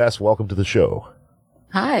 Tess, welcome to the show.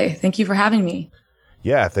 Hi, thank you for having me.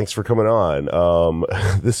 Yeah, thanks for coming on.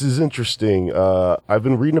 This is interesting. I've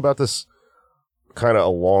been reading about this kind of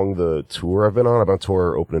along the tour I've been on. I'm on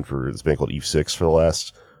tour opening for this band called Eve 6 for the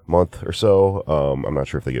last month or so. I'm not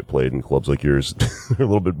sure if they get played in clubs like yours. They're a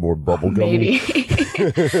little bit more bubblegummy. Maybe.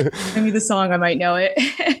 Send me the song, I might know it.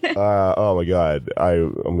 Oh my God.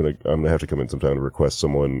 I'm gonna have to come in sometime to request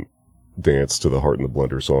someone dance to the Heart in the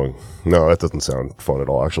Blender song. No, that doesn't sound fun at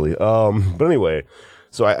all, actually. But anyway,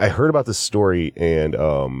 so I heard about this story and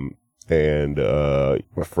I'm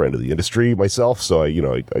a friend of the industry myself, so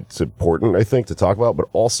it's important, I think, to talk about. But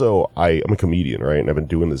also, I'm a comedian, right? And I've been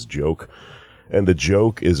doing this joke, and the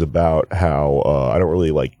joke is about how I don't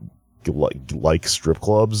really like strip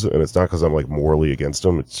clubs, and it's not because I'm like morally against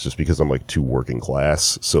them. It's just because I'm like too working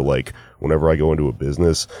class. So like whenever I go into a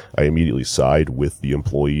business, I immediately side with the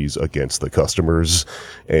employees against the customers,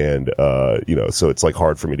 and so it's like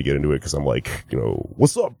hard for me to get into it because I'm like,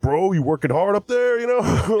 what's up, bro? You working hard up there,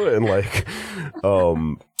 and like,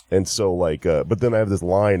 and so like, but then I have this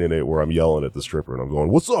line in it where I'm yelling at the stripper and I'm going,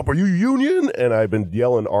 what's up? Are you union? And I've been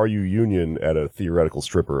yelling, are you union at a theoretical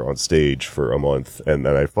stripper on stage for a month. And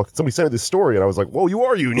then somebody sent me this story and I was like, whoa, you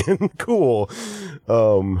are union. Cool.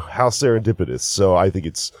 How serendipitous. So I think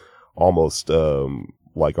it's almost,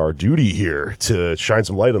 like our duty here to shine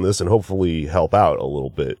some light on this and hopefully help out a little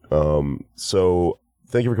bit. So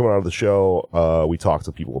thank you for coming on to the show. We talk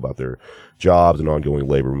to people about their jobs and ongoing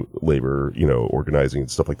labor, organizing and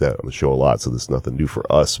stuff like that on the show a lot. So this is nothing new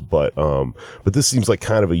for us, but this seems like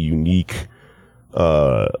kind of a unique,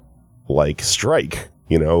 like strike,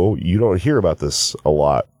 you don't hear about this a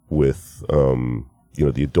lot with,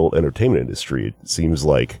 the adult entertainment industry. It seems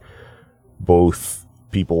like both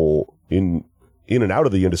people in and out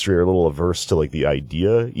of the industry are a little averse to like the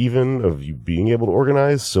idea even of you being able to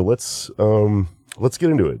organize. So let's get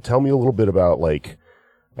into it. Tell me a little bit about like,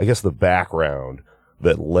 I guess the background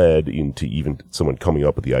that led into even someone coming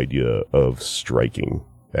up with the idea of striking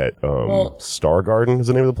at Star Garden is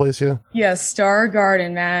the name of the place, yeah? Yeah, Star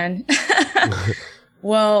Garden, man.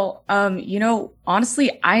 Well,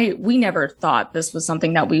 honestly, we never thought this was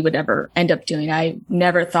something that we would ever end up doing. I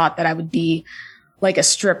never thought that I would be like a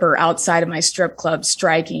stripper outside of my strip club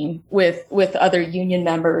striking with other union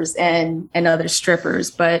members and other strippers.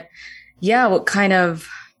 But yeah, what kind of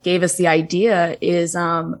gave us the idea is,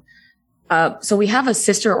 so we have a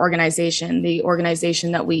sister organization, the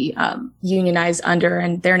organization that we unionize under,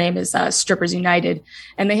 and their name is Strippers United.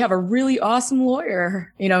 And they have a really awesome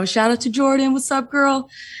lawyer, shout out to Jordan. What's up, girl?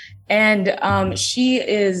 And she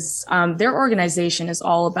is, their organization is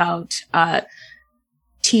all about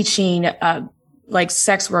teaching like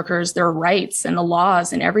sex workers their rights and the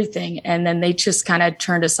laws and everything. And then they just kind of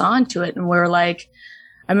turned us on to it. And we're like,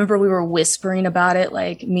 I remember we were whispering about it,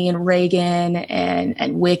 like me and Reagan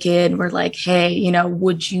and Wicked were like, hey,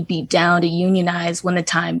 would you be down to unionize when the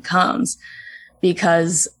time comes?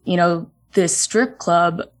 Because, this strip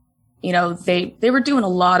club, they were doing a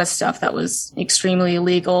lot of stuff that was extremely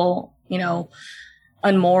illegal,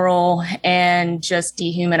 unmoral and just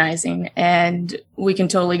dehumanizing. And we can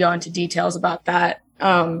totally go into details about that.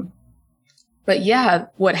 But yeah,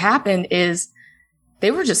 what happened is they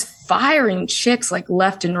were just firing chicks like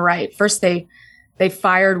left and right. First, they they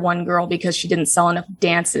fired one girl because she didn't sell enough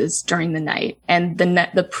dances during the night. And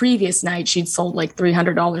the previous night, she'd sold like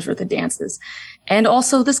 $300 worth of dances. And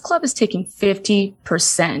also, this club is taking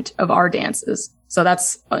 50% of our dances. So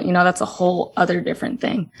that's, that's a whole other different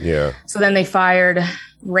thing. Yeah. So then they fired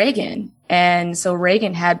Reagan. And so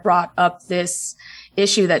Reagan had brought up this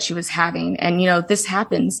issue that she was having. And, this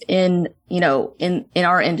happens in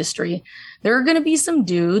our industry. There are going to be some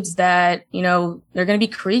dudes that, they're going to be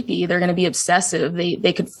creepy. They're going to be obsessive.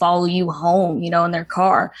 They could follow you home, in their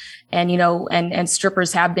car. And, and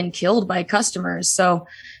strippers have been killed by customers. So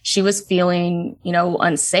she was feeling,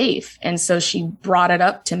 unsafe. And so she brought it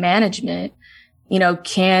up to management.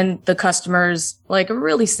 Can the customers, like a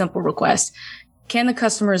really simple request, can the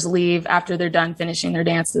customers leave after they're done finishing their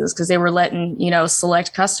dances? Because they were letting,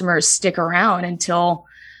 select customers stick around until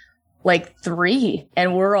like 3,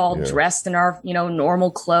 and we're all dressed in our, normal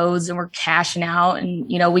clothes, and we're cashing out, and,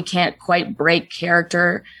 we can't quite break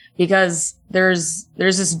character because there's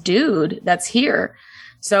this dude that's here.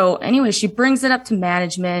 So anyway, she brings it up to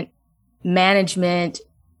management. Management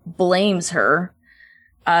blames her.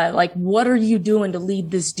 Like, what are you doing to lead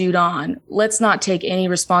this dude on? Let's not take any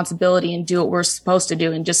responsibility and do what we're supposed to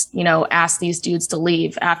do and just, ask these dudes to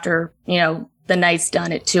leave after, the night's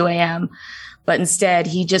done at 2 a.m. But instead,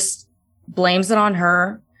 he just blames it on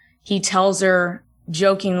her. He tells her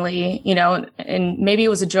jokingly, and maybe it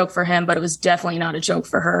was a joke for him, but it was definitely not a joke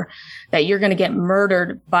for her, that you're going to get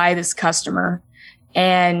murdered by this customer,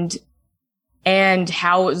 and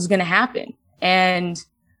how it was going to happen.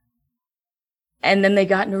 And then they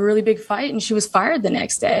got in a really big fight, and she was fired the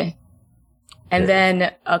next day. And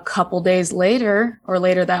then a couple days later, or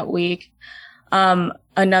later that week,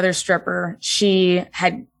 another stripper, she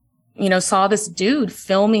had, saw this dude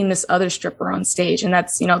filming this other stripper on stage. And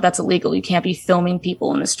that's illegal. You can't be filming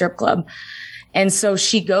people in the strip club. And so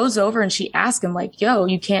she goes over and she asks him, like, yo,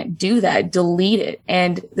 you can't do that. Delete it.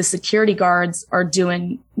 And the security guards are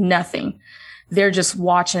doing nothing. They're just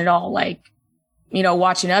watching it all, like,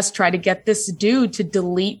 watching us try to get this dude to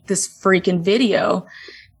delete this freaking video.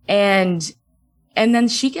 And then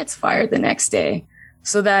she gets fired the next day.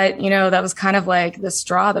 So that, that was kind of like the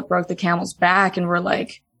straw that broke the camel's back. And we're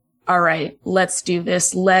like, all right, let's do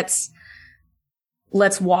this. Let's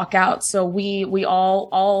walk out. So we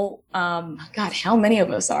all, God, how many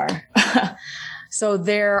of us are? So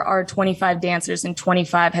there are 25 dancers, and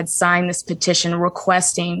 25 had signed this petition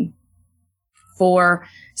requesting for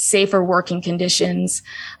safer working conditions,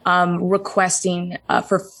 requesting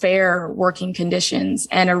for fair working conditions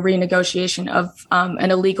and a renegotiation of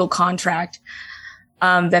an illegal contract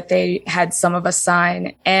that they had some of us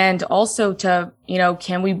sign. And also to,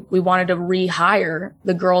 we wanted to rehire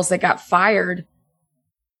the girls that got fired.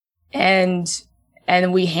 And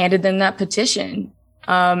we handed them that petition.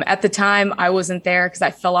 At the time, I wasn't there because I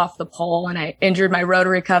fell off the pole and I injured my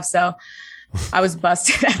rotary cuff. So I was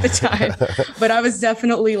busted at the time, but I was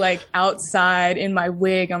definitely like outside in my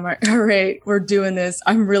wig. I'm like, all right, we're doing this.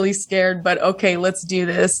 I'm really scared, but okay, let's do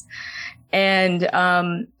this. And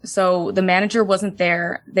so the manager wasn't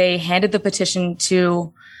there. They handed the petition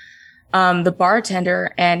to the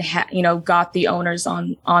bartender and got the owners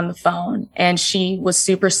on the phone. And she was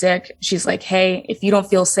super sick. She's like, hey, if you don't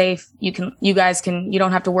feel safe, you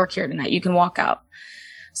don't have to work here tonight. You can walk out.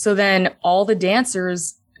 So then all the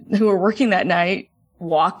dancers who were working that night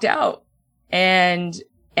walked out, and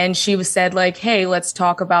she was said like, hey, let's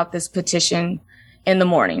talk about this petition in the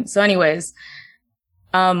morning. So anyways,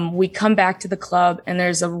 we come back to the club, and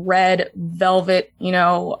there's a red velvet,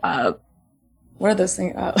 what are those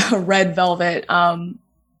things? Red velvet,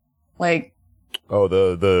 like, oh,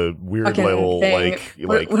 the weird little thing.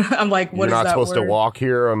 like I'm like, what is that? You're not supposed to walk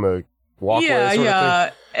here on the walkway. Yeah.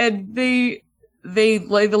 And they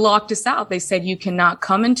locked us out. They said, you cannot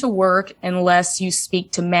come into work unless you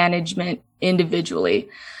speak to management individually.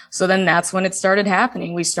 So then that's when it started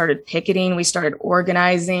happening. We started picketing. We started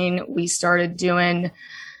organizing. We started doing,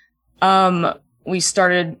 we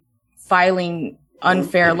started filing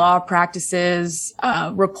unfair law practices,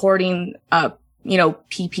 reporting,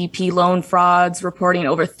 PPP loan frauds, reporting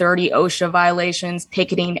over 30 OSHA violations,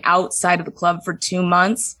 picketing outside of the club for 2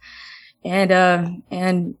 months,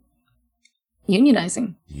 and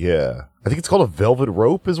unionizing. Yeah. I think it's called a velvet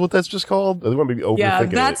rope is what that's just called. I think I'm maybe overthinking Yeah,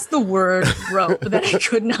 that's it. the word rope that I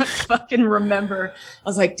could not fucking remember. I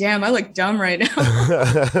was like, damn, I look dumb right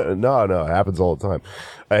now. No, it happens all the time.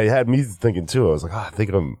 It had me thinking too. I was like, I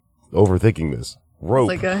think I'm overthinking this.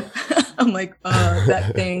 Rope. It's like I'm like,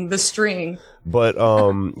 that thing, the string. But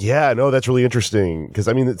yeah, no, that's really interesting because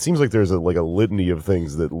I mean, it seems like there's a litany of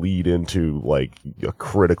things that lead into like a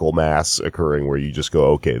critical mass occurring where you just go,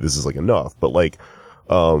 okay, this is like enough. But like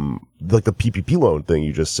the PPP loan thing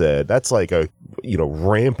you just said, that's like a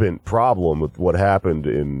rampant problem with what happened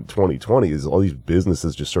in 2020 is all these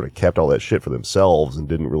businesses just sort of kept all that shit for themselves and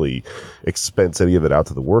didn't really expense any of it out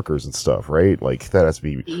to the workers and stuff, right? Like that has to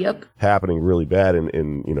be happening really bad.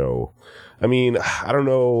 And I mean, I don't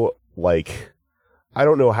know, like, I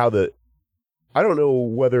don't know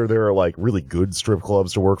whether there are like really good strip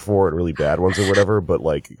clubs to work for and really bad ones or whatever, but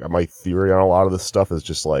like my theory on a lot of this stuff is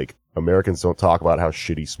just like Americans don't talk about how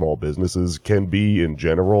shitty small businesses can be in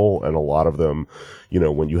general. And a lot of them,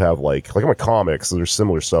 when you have like in my comics, there's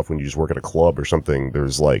similar stuff when you just work at a club or something.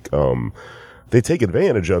 There's like, they take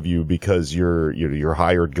advantage of you because you're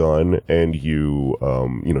hired gun and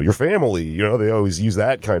your family, they always use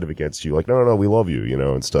that kind of against you. Like, no, we love you,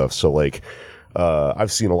 and stuff. So like,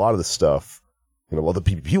 I've seen a lot of this stuff, the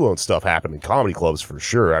PPP loan stuff happen in comedy clubs for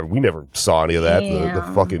sure. I mean, we never saw any of that. The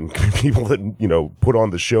fucking people that, put on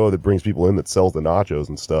the show that brings people in that sells the nachos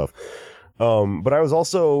and stuff. But I was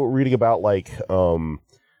also reading about like the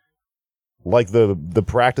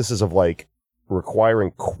practices of like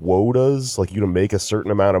requiring quotas, like you to make a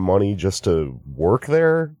certain amount of money just to work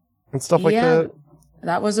there and stuff like that.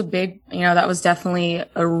 That was a big, that was definitely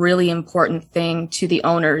a really important thing to the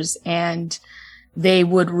owners. And they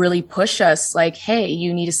would really push us like, hey,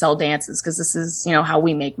 you need to sell dances because this is, how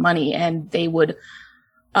we make money. And they would,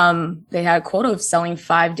 they had a quota of selling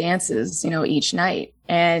 5 dances, each night.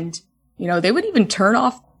 And, they would even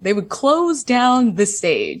they would close down the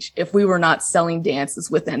stage if we were not selling dances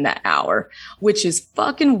within that hour, which is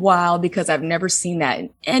fucking wild because I've never seen that in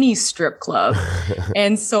any strip club.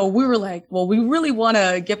 And so we were like, well, we really want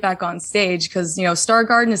to get back on stage because, Star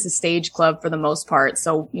Garden is a stage club for the most part.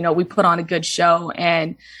 So, we put on a good show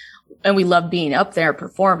and we love being up there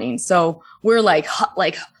performing. So we're like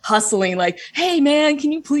hustling, like, hey man,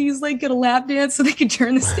 can you please like get a lap dance so they can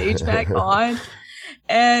turn the stage back on?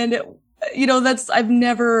 And I've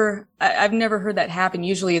never heard that happen.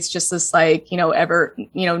 Usually it's just this like, never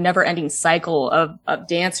ending cycle of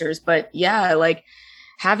dancers. But yeah, like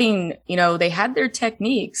having, they had their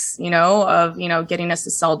techniques, of, getting us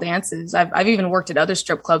to sell dances. I've even worked at other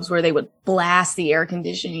strip clubs where they would blast the air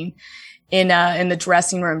conditioning in the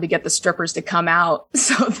dressing room to get the strippers to come out.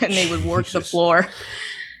 So then they would work the floor.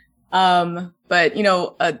 But,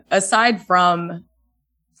 aside from,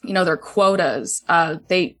 their quotas,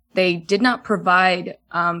 they did not provide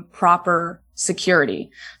proper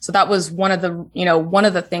security. So that was one of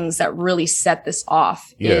the things that really set this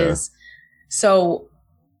off is so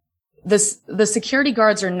the security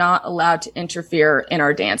guards are not allowed to interfere in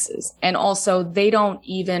our dances. And also they don't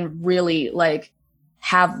even really like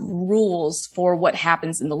have rules for what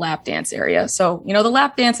happens in the lap dance area. So, the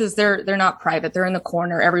lap dances, they're not private. They're in the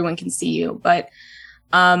corner. Everyone can see you. But,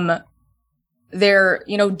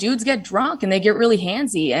 dudes get drunk and they get really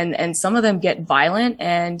handsy and some of them get violent.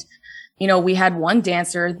 And, we had one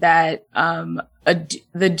dancer that,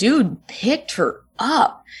 the dude picked her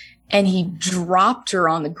up and he dropped her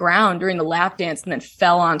on the ground during the lap dance and then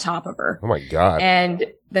fell on top of her. Oh my God. And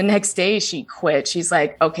the next day she quit. She's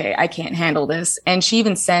like, okay, I can't handle this. And she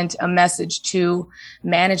even sent a message to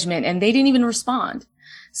management and they didn't even respond.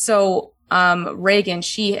 So, Reagan,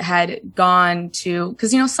 she had gone to,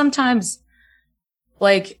 cause sometimes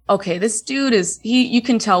like, okay, this dude you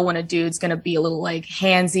can tell when a dude's going to be a little like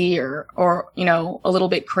handsy or, a little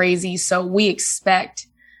bit crazy. So we expect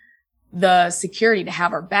the security to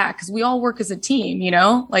have our back because we all work as a team,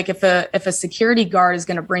 like if a security guard is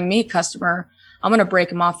going to bring me a customer, I'm going to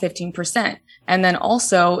break him off 15%. And then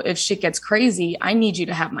also if shit gets crazy, I need you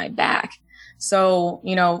to have my back. So,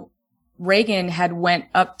 Reagan had went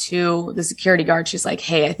up to the security guard. She's like,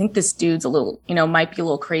 hey, I think this dude's a little, might be a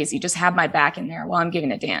little crazy. Just have my back in there while I'm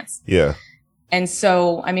giving a dance. Yeah. And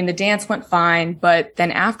so, the dance went fine. But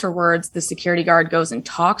then afterwards, the security guard goes and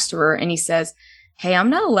talks to her and he says, hey,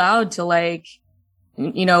 I'm not allowed to like,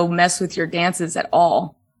 mess with your dances at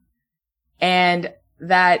all. And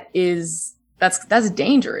that's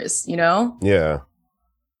dangerous, Yeah.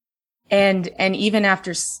 And even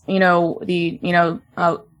after,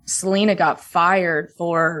 Selena got fired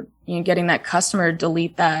for getting that customer to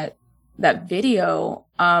delete that video.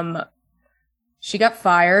 She got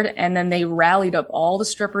fired and then they rallied up all the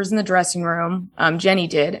strippers in the dressing room. Jenny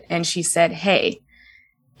did. And she said, hey,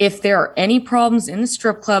 if there are any problems in the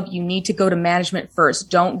strip club, you need to go to management first.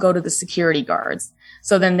 Don't go to the security guards.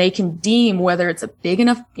 So then they can deem whether it's a big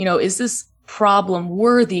enough, is this problem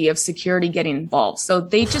worthy of security getting involved. So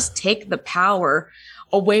they just take the power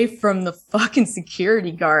away from the fucking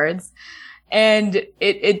security guards, and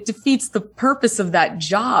it defeats the purpose of that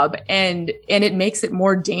job, and it makes it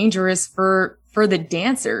more dangerous for the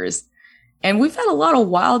dancers. And we've had a lot of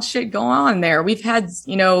wild shit go on there. We've had,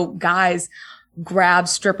 guys grab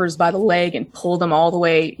strippers by the leg and pull them all the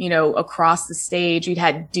way, across the stage. We'd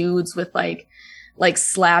had dudes with like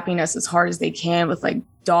slapping us as hard as they can with like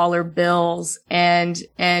dollar bills and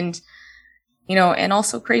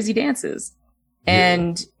also crazy dances. Yeah.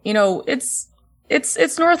 And,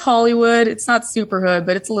 it's North Hollywood. It's not super hood,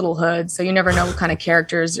 but it's a little hood. So you never know what kind of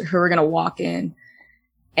characters who are going to walk in.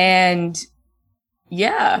 And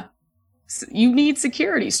yeah, you need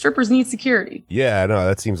security. Strippers need security. Yeah, no,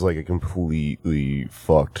 that seems like a completely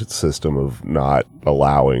fucked system of not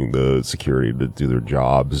allowing the security to do their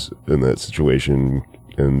jobs in that situation.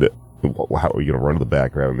 And how are you going to run to the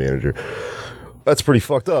background manager? That's pretty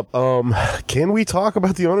fucked up. Can we talk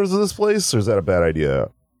about the owners of this place, or is that a bad idea?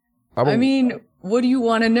 I mean, what do you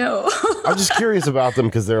want to know? I'm just curious about them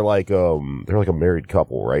because they're like a married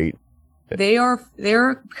couple, right? They're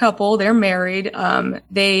a couple. They're married.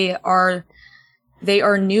 They are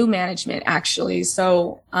new management, actually.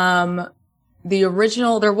 So, the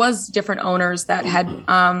original, there was different owners that had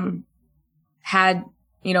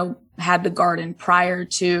the garden prior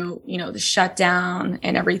to, the shutdown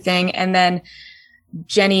and everything. And then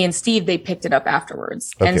Jenny and Steve, they picked it up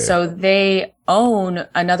afterwards. Okay. And so they own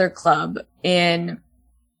another club in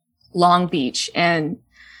Long Beach. And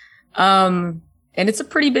it's a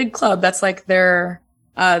pretty big club. That's like their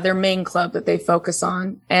main club that they focus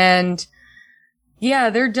on. And yeah,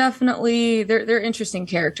 they're definitely, they're interesting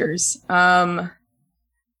characters.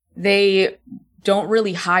 They don't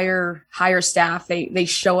really hire staff. They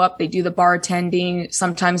show up, they do the bartending.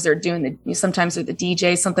 Sometimes they're sometimes they're the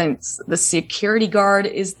DJ, sometimes the security guard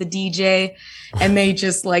is the DJ, and they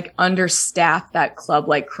just like understaff that club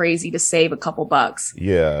like crazy to save a couple bucks.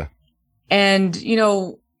 Yeah. And,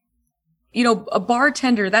 a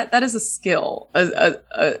bartender, that is a skill.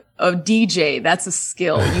 A DJ, that's a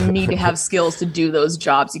skill. You need to have skills to do those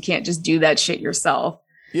jobs. You can't just do that shit yourself.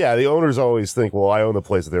 Yeah, the owners always think, well, I own the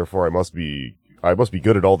place, therefore I must be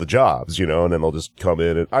good at all the jobs, and then they'll just come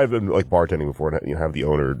in. And I've been like bartending before and have the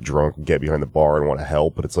owner drunk and get behind the bar and want to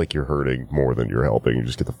help, but it's like you're hurting more than you're helping. You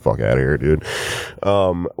just get the fuck out of here, dude.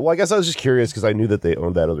 Well, I guess I was just curious because I knew that they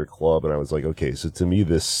owned that other club, and I was like, okay, so to me,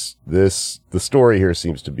 the story here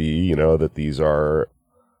seems to be, that these are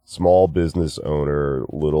small business owner,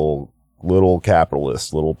 little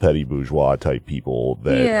capitalists, little petty bourgeois type people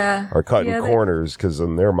that are cutting corners because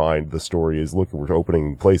in their mind the story is, look, we're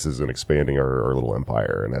opening places and expanding our little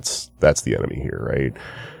empire, and that's the enemy here, right?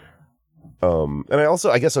 And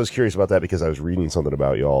I guess I was curious about that because I was reading something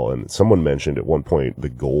about y'all, and someone mentioned at one point the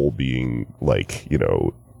goal being like,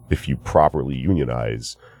 if you properly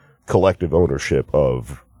unionize, collective ownership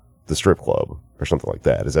of the strip club or something like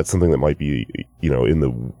that. Is that something that might be, in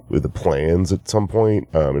the plans at some point?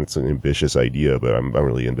 It's an ambitious idea, but I'm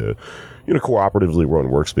really into, cooperatively run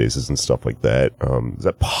workspaces and stuff like that. Is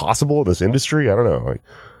that possible in this industry? I don't know.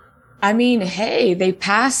 I mean, hey, they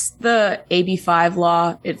passed the AB5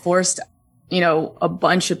 law. It forced, a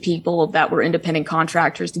bunch of people that were independent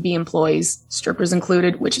contractors to be employees, strippers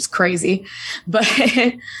included, which is crazy. But,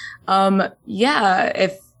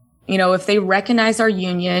 if they recognize our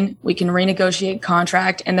union, we can renegotiate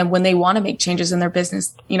contract. And then when they want to make changes in their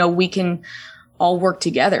business, we can all work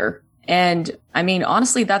together. And I mean,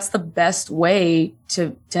 honestly, that's the best way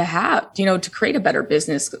to have, to create a better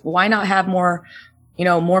business. Why not have more,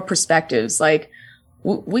 more perspectives? Like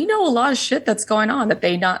we know a lot of shit that's going on that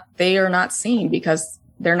they are not seeing because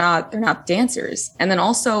they're not dancers. And then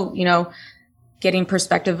also, getting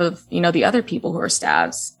perspective of, the other people who are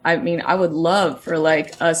staffs. I mean, I would love for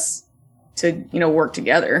like us to, work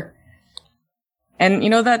together. And,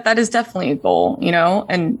 that is definitely a goal,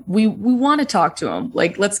 and we want to talk to them.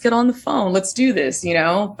 Like, let's get on the phone. Let's do this,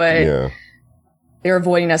 but they're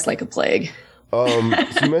avoiding us like a plague. So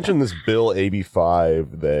you mentioned this bill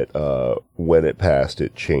AB5 that, when it passed,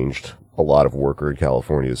 it changed a lot of worker in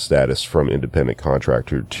California's status from independent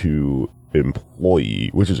contractor to employee,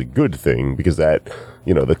 which is a good thing because that,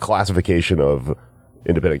 the classification of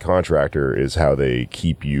independent contractor is how they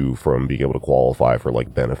keep you from being able to qualify for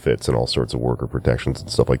like benefits and all sorts of worker protections and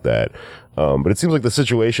stuff like that. But it seems like the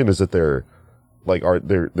situation is that they're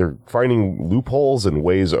finding loopholes and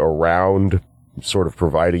ways around sort of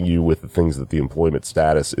providing you with the things that the employment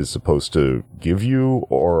status is supposed to give you,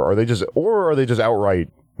 or are they just outright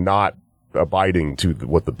not abiding to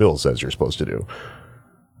what the bill says you're supposed to do?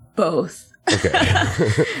 Both.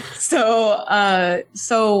 Okay. So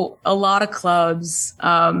a lot of clubs,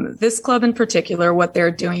 this club in particular, what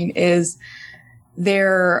they're doing is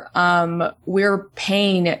we're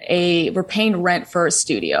paying rent for a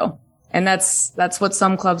studio. And that's what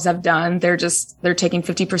some clubs have done. They're taking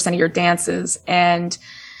 50% of your dances and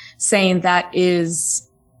saying that is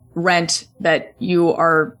rent that you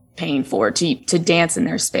are paying for to dance in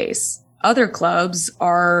their space. Other clubs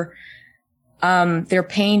are, they're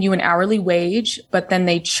paying you an hourly wage, but then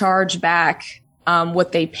they charge back,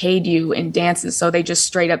 what they paid you in dances. So they just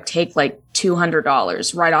straight up take like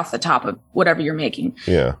 $200 right off the top of whatever you're making.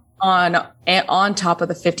 Yeah. On top of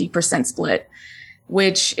the 50% split,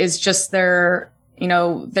 which is just their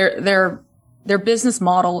business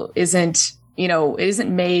model isn't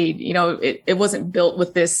made, it wasn't built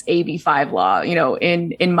with this AB5 law,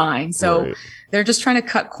 in mind. So Right. they're just trying to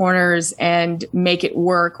cut corners and make it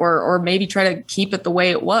work or maybe try to keep it the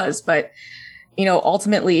way it was. But,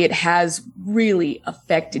 ultimately it has really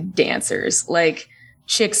affected dancers, like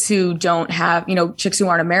chicks who don't have, chicks who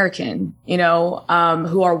aren't American,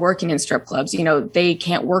 who are working in strip clubs, they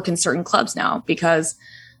can't work in certain clubs now because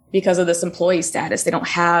of this employee status. They don't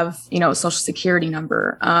have, a social security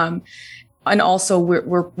number. And also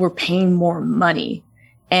we're paying more money,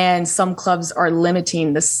 and some clubs are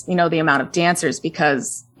limiting this, the amount of dancers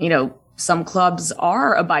because, some clubs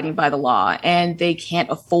are abiding by the law and they can't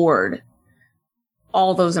afford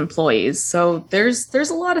all those employees. So there's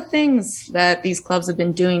a lot of things that these clubs have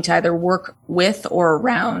been doing to either work with or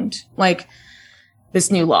around like this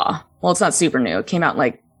new law. Well, it's not super new. It came out in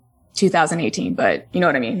like 2018, but you know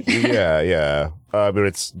what I mean? Yeah. But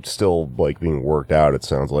it's still like being worked out, it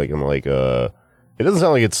sounds like. And like, it doesn't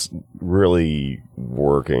sound like it's really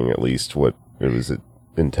working, at least what it was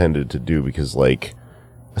intended to do, because like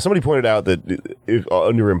somebody pointed out that if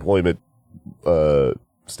under employment,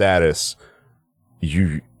 status,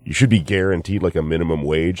 you should be guaranteed like a minimum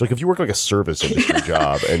wage. Like if you work like a service industry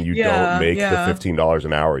job and you don't make the $15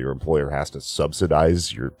 an hour, your employer has to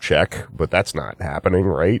subsidize your check, but that's not happening,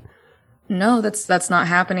 right? No, that's not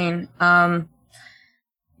happening.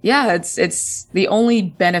 It's the only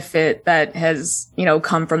benefit that has,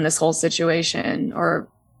 come from this whole situation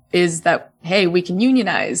is that, hey, we can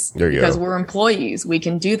unionize because we're employees. We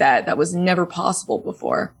can do that. That was never possible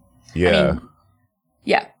before. Yeah.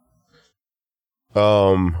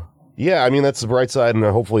 I mean, that's the bright side, and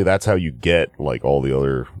hopefully that's how you get like all the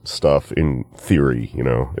other stuff in theory,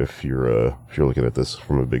 if you're looking at this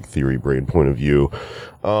from a big theory brain point of view.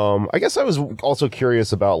 I guess I was also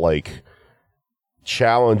curious about like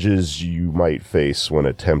challenges you might face when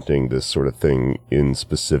attempting this sort of thing in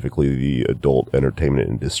specifically the adult entertainment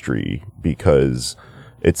industry, because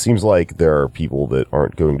it seems like there are people that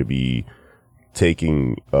aren't going to be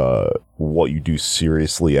taking what you do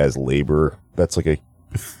seriously as labor. That's like a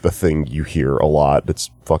thing you hear a lot.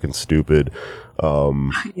 That's fucking stupid.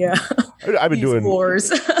 I've been doing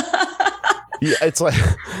wars. Yeah, it's like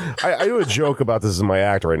I do a joke about this in my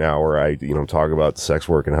act right now, where I talk about sex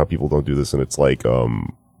work and how people don't do this, and it's like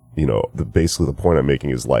basically the point I'm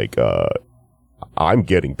making is like I'm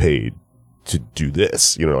getting paid to do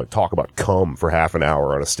this. Like talk about cum for half an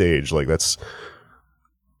hour on a stage. Like that's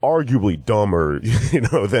arguably dumber,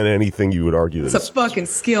 than anything you would argue. It's a fucking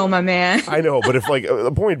skill, my man. I know, but if like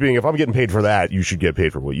the point being, if I'm getting paid for that, you should get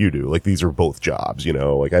paid for what you do. Like these are both jobs,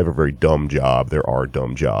 like I have a very dumb job. There are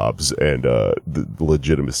dumb jobs, and the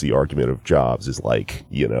legitimacy argument of jobs is like,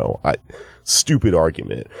 stupid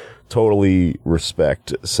argument. Totally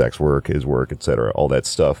respect sex work is work, etc., all that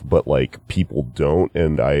stuff, but like people don't,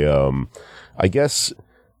 and I guess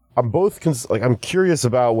I'm both I'm curious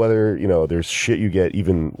about whether there's shit you get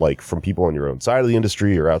even like from people on your own side of the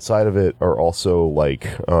industry or outside of it, or also like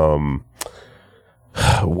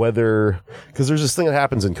whether, because there's this thing that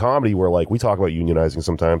happens in comedy where like we talk about unionizing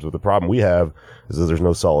sometimes, but the problem we have is that there's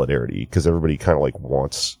no solidarity because everybody kind of like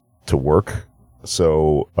wants to work,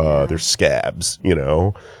 so there's scabs,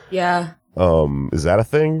 Yeah. Is that a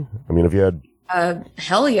thing? I mean, have you had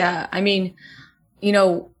hell yeah. I mean,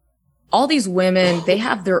 all these women, they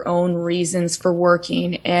have their own reasons for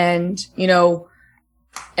working, and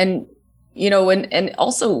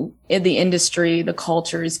also in the industry, the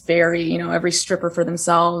culture is very, every stripper for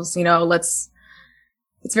themselves, it's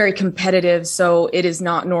very competitive. So it is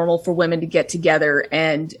not normal for women to get together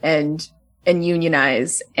and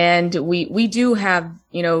unionize. And we do have,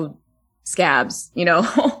 scabs,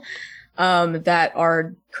 that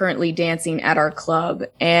are currently dancing at our club.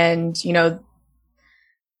 And,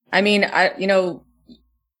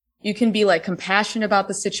 you can be like compassionate about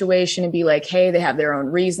the situation and be like, hey, they have their own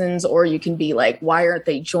reasons. Or you can be like, why aren't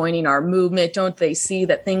they joining our movement? Don't they see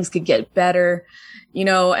that things could get better? You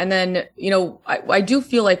know, and then, you know, I do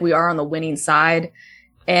feel like we are on the winning side,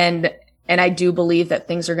 and I do believe that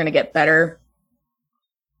things are going to get better.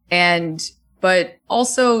 But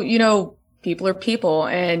also, you know, people are people,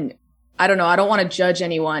 and I don't know. I don't want to judge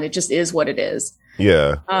anyone. It just is what it is.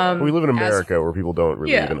 Yeah. We live in America where people don't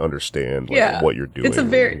really even understand what you're doing. It's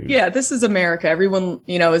this is America. Everyone,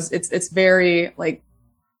 you know, it's very like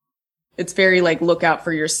look out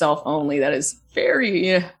for yourself only. That is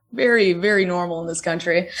very, very, very normal in this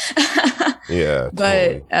country. Yeah.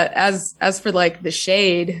 But as for like the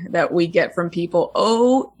shade that we get from people,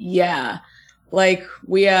 oh yeah. Like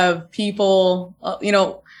we have people, you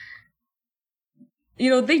know,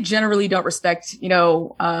 they generally don't respect,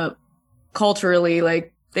 culturally,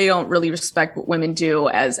 like they don't really respect what women do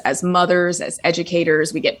as mothers, as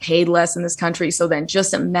educators. We get paid less in this country. So then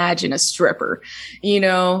just imagine a stripper,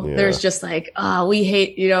 there's just like, we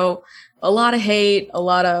hate, a lot of hate, a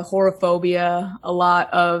lot of horophobia, a lot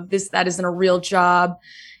of this, that isn't a real job.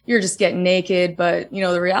 You're just getting naked. But,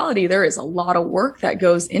 the reality, there is a lot of work that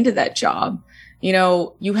goes into that job.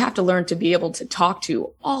 You have to learn to be able to talk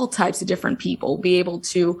to all types of different people, be able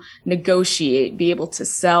to negotiate, be able to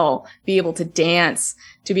sell, be able to dance,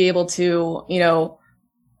 to be able to, even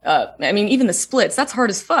the splits, that's hard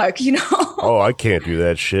as fuck, Oh, I can't do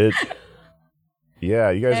that shit. Yeah,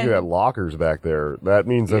 you guys got lockers back there. That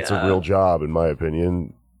means that's a real job, in my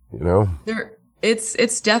opinion,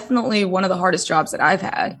 It's definitely one of the hardest jobs that I've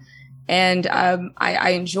had. And I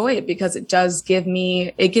enjoy it because it gives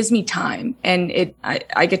me time, and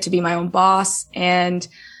I get to be my own boss, and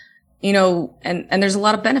and there's a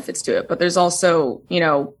lot of benefits to it, but there's also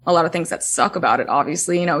a lot of things that suck about it.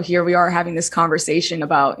 Obviously, here we are having this conversation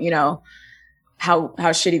about how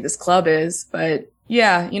shitty this club is, but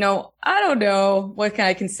yeah, I don't know what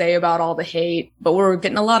I can say about all the hate, but we're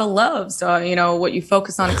getting a lot of love. So what you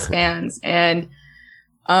focus on expands, and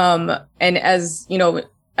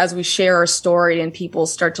as we share our story and people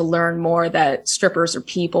start to learn more that strippers are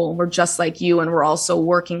people, we're just like you, and we're also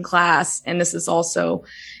working class. And this is also,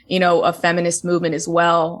 a feminist movement as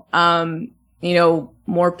well.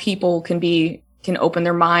 More people can open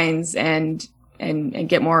their minds and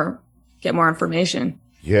get more information.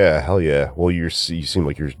 Yeah, hell yeah. Well, you seem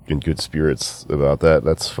like you're in good spirits about that.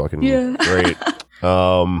 That's fucking great.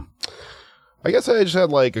 I guess I just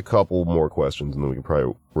had like a couple more questions, and then we can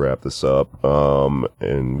probably wrap this up,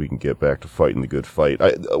 and we can get back to fighting the good fight.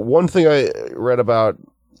 One thing I read about,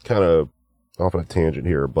 kind of off on a tangent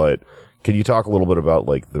here, but can you talk a little bit about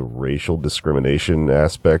like the racial discrimination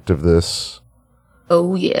aspect of this?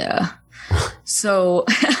 Oh yeah. So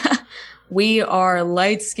we are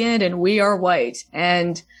light-skinned and we are white,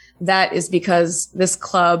 and that is because this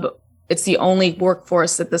club, it's the only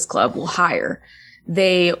workforce that this club will hire.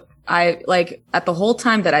 At the whole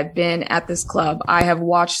time that I've been at this club, I have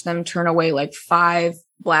watched them turn away like 5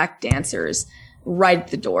 black dancers right at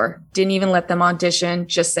the door. Didn't even let them audition,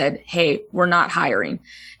 just said, hey, we're not hiring.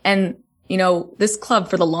 And, this club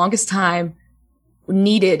for the longest time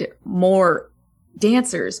needed more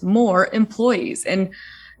dancers, more employees. And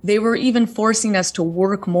they were even forcing us to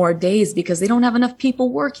work more days because they don't have enough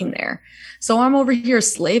people working there. So I'm over here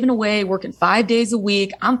slaving away, working 5 days a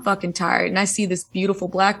week. I'm fucking tired. And I see this beautiful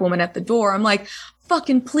black woman at the door. I'm like,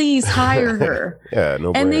 fucking please hire her. Yeah,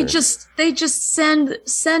 no. And they just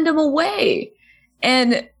send them away.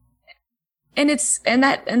 And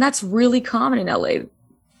that's really common in LA.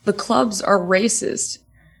 The clubs are racist.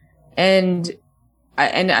 And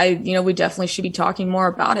I we definitely should be talking more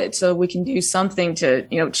about it so we can do something to,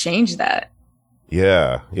 change that.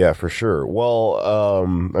 Yeah, for sure. Well,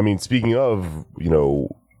 speaking of, can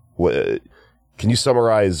you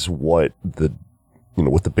summarize what the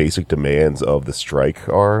basic demands of the strike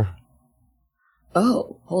are?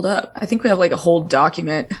 Oh, hold up. I think we have like a whole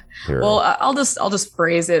document. Here. Well, I'll just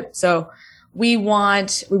phrase it. So we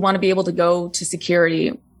want to be able to go to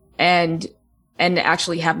security and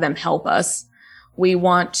actually have them help us. We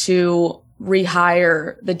want to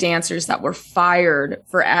rehire the dancers that were fired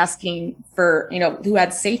for asking for, who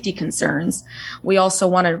had safety concerns. We also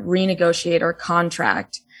want to renegotiate our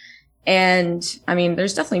contract. And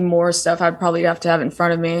there's definitely more stuff I'd probably have to have in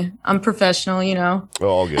front of me. I'm professional, Oh,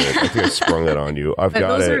 all good. I think I sprung that on you. I've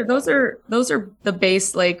got it. Those are the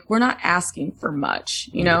base, like, we're not asking for much,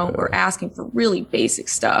 we're asking for really basic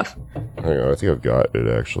stuff. Hang on, I think I've got it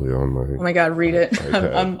actually on my. Oh my God, read it.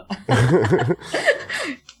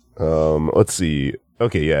 Let's see.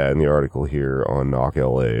 Okay, yeah, in the article here on Knock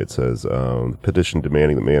LA, it says, petition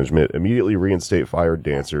demanding that management immediately reinstate fired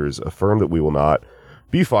dancers, affirm that we will not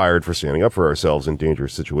be fired for standing up for ourselves in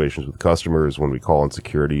dangerous situations with customers when we call on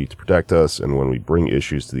security to protect us and when we bring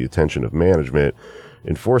issues to the attention of management,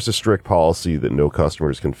 enforce a strict policy that no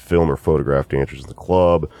customers can film or photograph dancers in the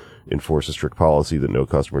club, enforce a strict policy that no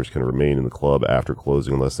customers can remain in the club after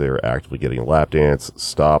closing unless they are actively getting a lap dance,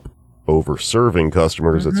 stop over-serving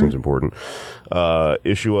customers, that seems important,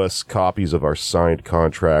 issue us copies of our signed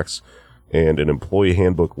contracts and an employee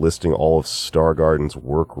handbook listing all of Star Garden's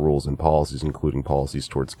work rules and policies, including policies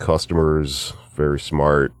towards customers, very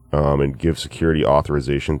smart, and give security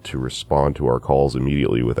authorization to respond to our calls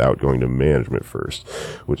immediately without going to management first,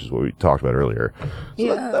 which is what we talked about earlier. So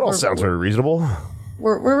Yeah, that all sounds very reasonable.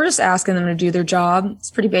 We're just asking them to do their job. It's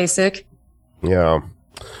pretty basic. Yeah.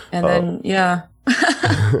 And then, yeah.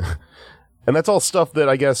 And that's all stuff that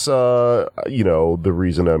I guess, the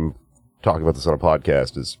reason I'm talking about this on a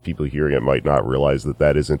podcast is people hearing it might not realize that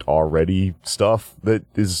that isn't already stuff that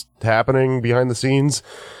is happening behind the scenes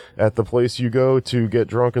at the place you go to get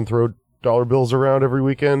drunk and throw dollar bills around every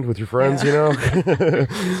weekend with your friends, you know?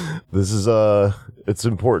 This is, it's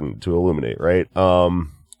important to illuminate, right?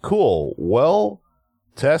 Cool. Well,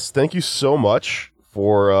 Tess, thank you so much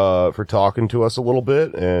for talking to us a little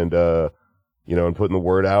bit and putting the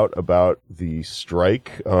word out about the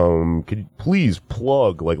strike. Could you please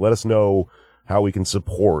plug, let us know how we can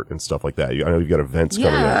support and stuff like that. I know you've got events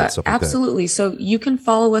coming up and stuff like that. Absolutely. So you can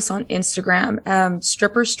follow us on Instagram,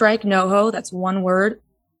 Stripper Strike NoHo. That's one word.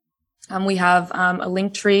 We have a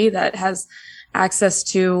link tree that has access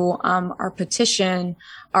to our petition,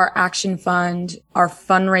 our action fund, our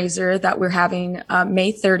fundraiser that we're having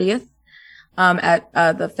May 30th. At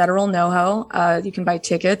the Federal NoHo. You can buy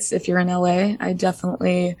tickets if you're in LA. I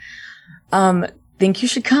definitely think you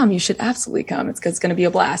should come. You should absolutely come. It's going to be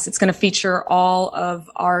a blast. It's going to feature all of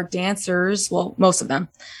our dancers, well, most of them,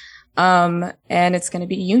 and it's going to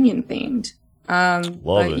be union themed.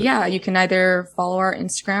 Love it. Yeah, you can either follow our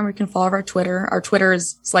Instagram or you can follow our Twitter. Our Twitter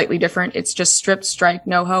is slightly different. It's just Strip Strike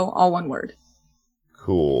NoHo, all one word.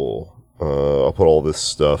 Cool. I'll put all this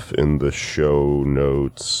stuff in the show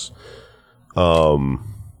notes.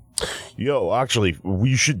 Actually,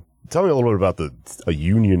 you should tell me a little bit about a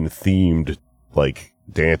union themed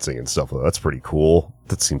dancing and stuff. That's pretty cool.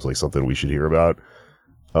 That seems like something we should hear about.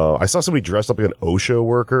 I saw somebody dressed up like an OSHA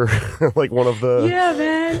worker, like one of the. Yeah,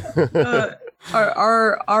 man.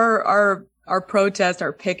 Our protests,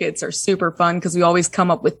 our pickets are super fun because we always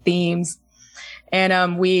come up with themes.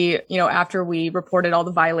 And we, after we reported all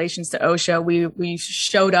the violations to OSHA, we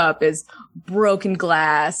showed up as broken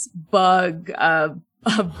glass, bugs,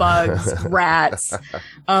 rats.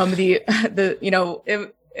 And we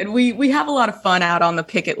have a lot of fun out on the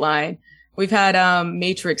picket line. We've had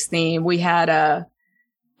Matrix theme. We had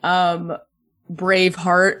Braveheart.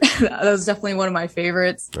 That was definitely one of my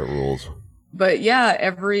favorites. That rules. But yeah,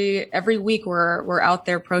 every week we're out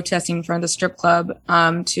there protesting in front of the strip club,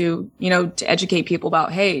 to educate people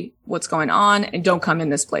about, hey, what's going on and don't come in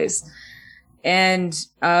this place. And,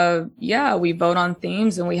 we vote on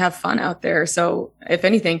themes and we have fun out there. So if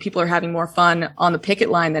anything, people are having more fun on the picket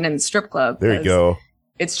line than in the strip club. There you go.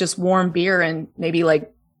 It's just warm beer and maybe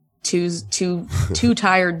two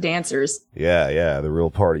tired dancers. Yeah, the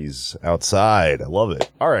real party's outside. I love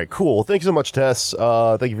it. All right, cool. Thank you so much, Tess.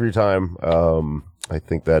 Thank you for your time. I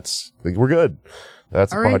think we're good.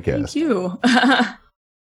 That's a podcast. Thank you.